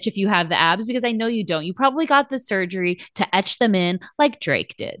 off, bitch, if you have the abs, because I know you don't. You probably got the surgery to etch them in like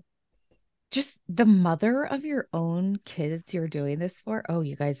Drake did. Just the mother of your own kids you're doing this for. Oh,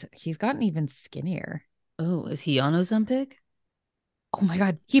 you guys, he's gotten even skinnier. Oh, is he on Ozempic? Oh my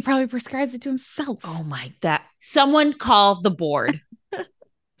God. He probably prescribes it to himself. Oh my God. Someone call the board.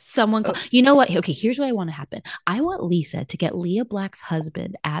 Someone call. You know what? Okay, here's what I want to happen. I want Lisa to get Leah Black's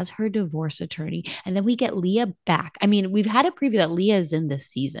husband as her divorce attorney, and then we get Leah back. I mean, we've had a preview that Leah is in this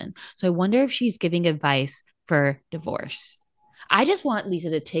season. So I wonder if she's giving advice for divorce. I just want Lisa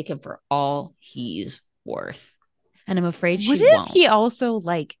to take him for all he's worth. And I'm afraid she won't. He also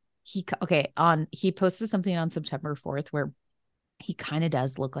like, he posted something on September 4th where he kind of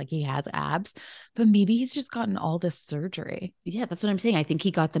does look like he has abs, but maybe he's just gotten all this surgery. Yeah, that's what I'm saying. I think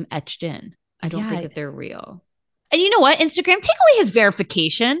he got them etched in. I don't think that they're real. And you know what? Instagram, take away his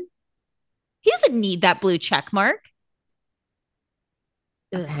verification. He doesn't need that blue check mark.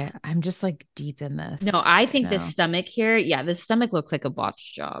 Okay, I'm just like deep in this. No, I think this stomach here, this stomach looks like a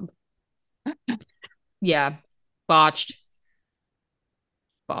botched job. Yeah, botched.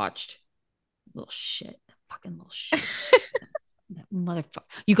 Little shit. Fucking little shit. That motherfucker.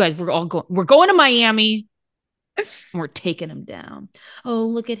 You guys, we're going to Miami. And we're taking him down. Oh,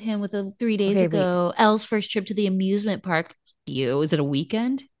 look at him with 3 days ago. Elle's first trip to the amusement park. Is it a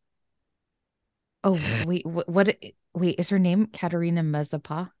weekend? Oh, wait, wait, is her name Katerina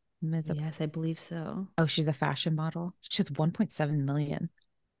Mezapa? Yes, I believe so. Oh, she's a fashion model. She's 1.7 million.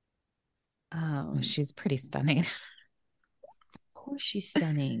 Oh, she's pretty stunning. Of course she's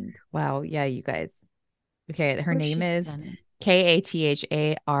stunning. Wow. Yeah, you guys. Okay, her name is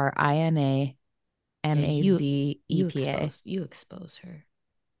KATHARINA MAZEPA. You expose her.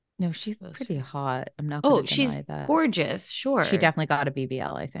 No, she's pretty hot. I'm not going to deny that. She's gorgeous. Sure. She definitely got a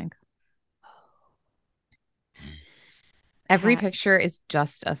BBL, I think. Every picture is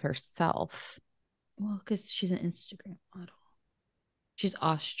just of herself. Well, because she's an Instagram model. She's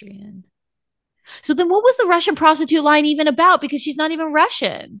Austrian. So then what was the Russian prostitute line even about? Because she's not even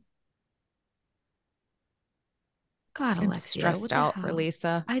Russian. God, Alexia, I'm stressed out for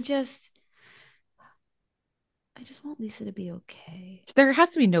Lisa. I just want Lisa to be okay. There has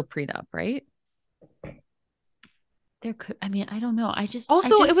to be no prenup, right? There could. I mean, I don't know.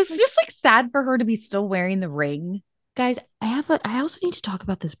 It was just like sad for her to be still wearing the ring. Guys, I also need to talk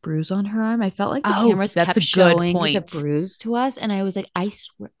about this bruise on her arm. I felt like the cameras kept showing the bruise to us, and I was like, I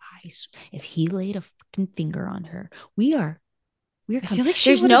swear, if he laid a fucking finger on her, we're I feel like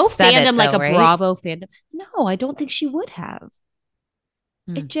there's no fandom like a Bravo fandom. No, I don't think she would have.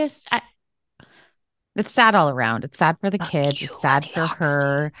 It just it's sad all around. It's sad for the kids. It's sad for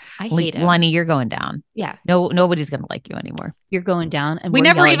her. I hate him. Lenny, you're going down. Yeah. No, nobody's gonna like you anymore. You're going down, and we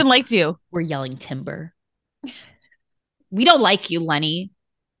never even liked you. We're yelling timber. We don't like you, Lenny.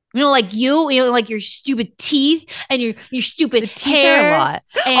 We don't like you. We don't like your stupid teeth and your stupid hair. A lot.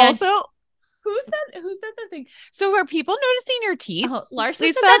 And also, who said the thing? So are people noticing your teeth? Oh, Larsa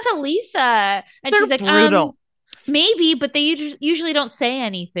said that to Lisa, and they're she's like, brutal. Maybe, but they usually don't say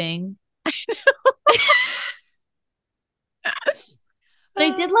anything. I know. But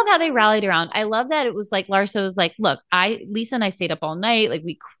I did love how they rallied around. I love that it was like Larsa was like, look, Lisa and I stayed up all night. Like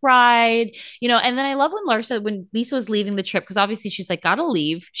we cried, and then I love when Lisa was leaving the trip, because obviously she's like, gotta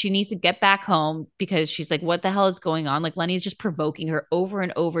leave. She needs to get back home because she's like, what the hell is going on? Like Lenny's just provoking her over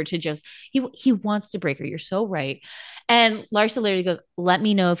and over to just, he wants to break her. You're so right. And Larsa literally goes, let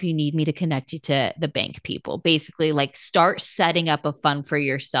me know if you need me to connect you to the bank people. Basically, like start setting up a fund for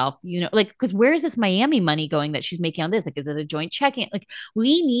yourself, like, because where is this Miami money going that she's making on this? Like, is it a joint checking? Like,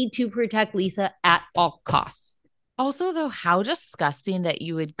 we need to protect Lisa at all costs. Also, though, how disgusting that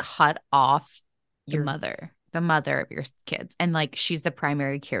you would cut off the mother of your kids. And like, she's the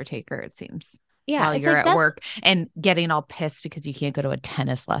primary caretaker, it seems. Yeah. While you're at work and getting all pissed because you can't go to a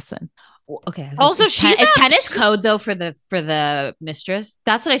tennis lesson. Okay. Also, is tennis code though for the mistress?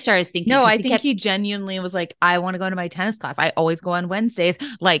 That's what I started thinking. No, I think he genuinely was like, I want to go to my tennis class. I always go on Wednesdays.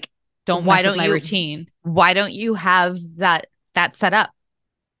 Like, why don't my routine? Why don't you have that set up?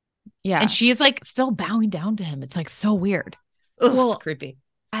 Yeah. And she's like still bowing down to him. It's like so weird. Ugh, well, it's creepy.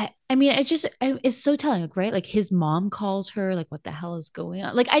 I mean, it's so telling, like, right? Like his mom calls her, like, what the hell is going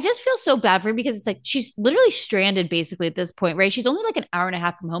on? Like, I just feel so bad for her because it's like she's literally stranded basically at this point, right? She's only like an hour and a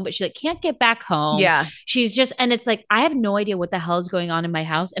half from home, but she like can't get back home. Yeah. She's just, and it's like, I have no idea what the hell is going on in my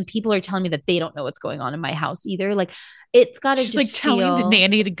house. And people are telling me that they don't know what's going on in my house either. Like, it's got to just like telling the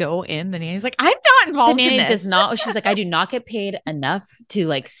nanny to go in. The nanny's like, I'm not involved in this. The nanny does not. She's like, I do not get paid enough to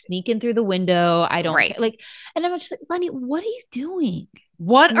like sneak in through the window. I don't like, and I'm just like, Lenny, what are you doing?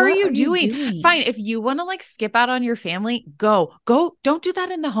 What are What you are you doing? doing? Fine. If you want to like skip out on your family, go. Don't do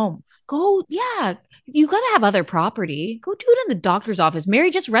that in the home. Go, yeah. You got to have other property. Go do it in the doctor's office. Mary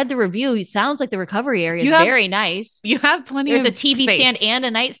just read the review. It sounds like the recovery area is very nice. You have plenty There's of a TV space. stand and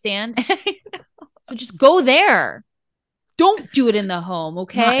a nightstand. So just go there. Don't do it in the home,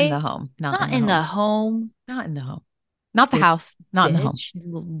 okay? Not in the home. Not in the home. Not in the home. Not the house. Not in the home. You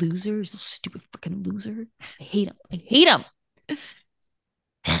little loser. You little stupid freaking loser. I hate him. I hate him.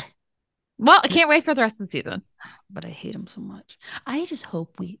 Well, I can't wait for the rest of the season. But I hate him so much. I just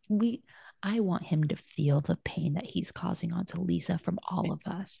hope I want him to feel the pain that he's causing onto Lisa from all of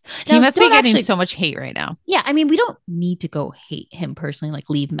us. He Now, must be don't getting actually- so much hate right now. Yeah, I mean, we don't need to go hate him personally,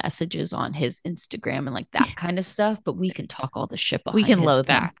 like leave messages on his Instagram and like that kind of stuff. But we can talk all the shit behind can his loathe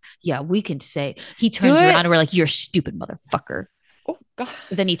him. back. Yeah, we can say he turns it. around and we're like, "You're stupid, motherfucker." Oh God.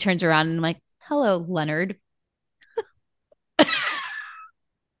 Then he turns around and I'm like, "Hello, Leonard."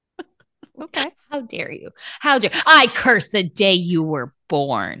 Okay. How dare you? How dare I curse the day you were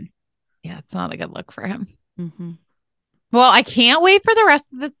born? Yeah, it's not a good look for him. Mm-hmm. Well, I can't wait for the rest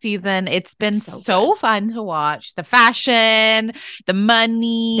of the season. It's been So so fun to watch. The fashion, the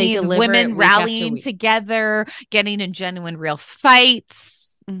money, They the deliver it women week after rallying week. together, getting in genuine real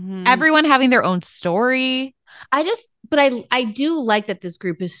fights, Mm-hmm. everyone having their own story. I do like that this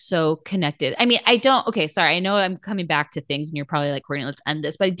group is so connected. I mean, okay, sorry. I know I'm coming back to things and you're probably like, Courtney, let's end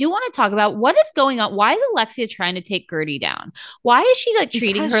this. But I do want to talk about what is going on. Why is Alexia trying to take Gertie down? Why is she like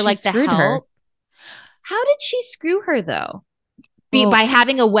treating Because her she like the screwed help? her. How did she screw her though? Well- By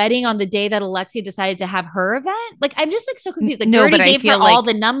having a wedding on the day that Alexia decided to have her event? Like, I'm just like so confused. Like, No, Gertie but I gave her feel all like-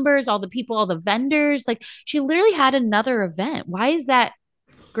 the numbers, all the people, all the vendors. Like, she literally had another event. Why is that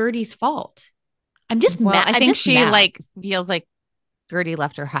Gertie's fault? I'm just Well, mad. I I'm think just she mad. like feels like Gertie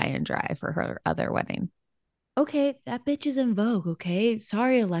left her high and dry for her other wedding. Okay, that bitch is in vogue. Okay,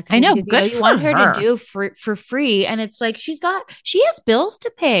 sorry, Alexia. I know, because, good you for want her her. to do for free, and it's like she has bills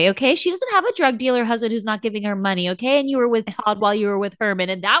to pay. Okay, she doesn't have a drug dealer husband who's not giving her money. Okay, and you were with Todd while you were with Herman,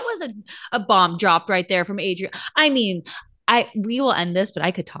 and that was a bomb dropped right there from Adrian. I mean, we will end this, but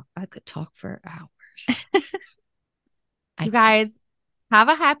I could talk for hours. You guys have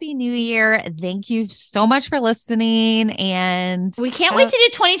a happy new year. Thank you so much for listening. And We can't wait to do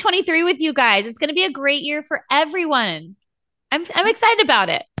 2023 with you guys. It's going to be a great year for everyone. I'm excited about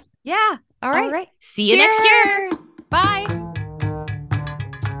it. Yeah. All right. See you next year. Bye.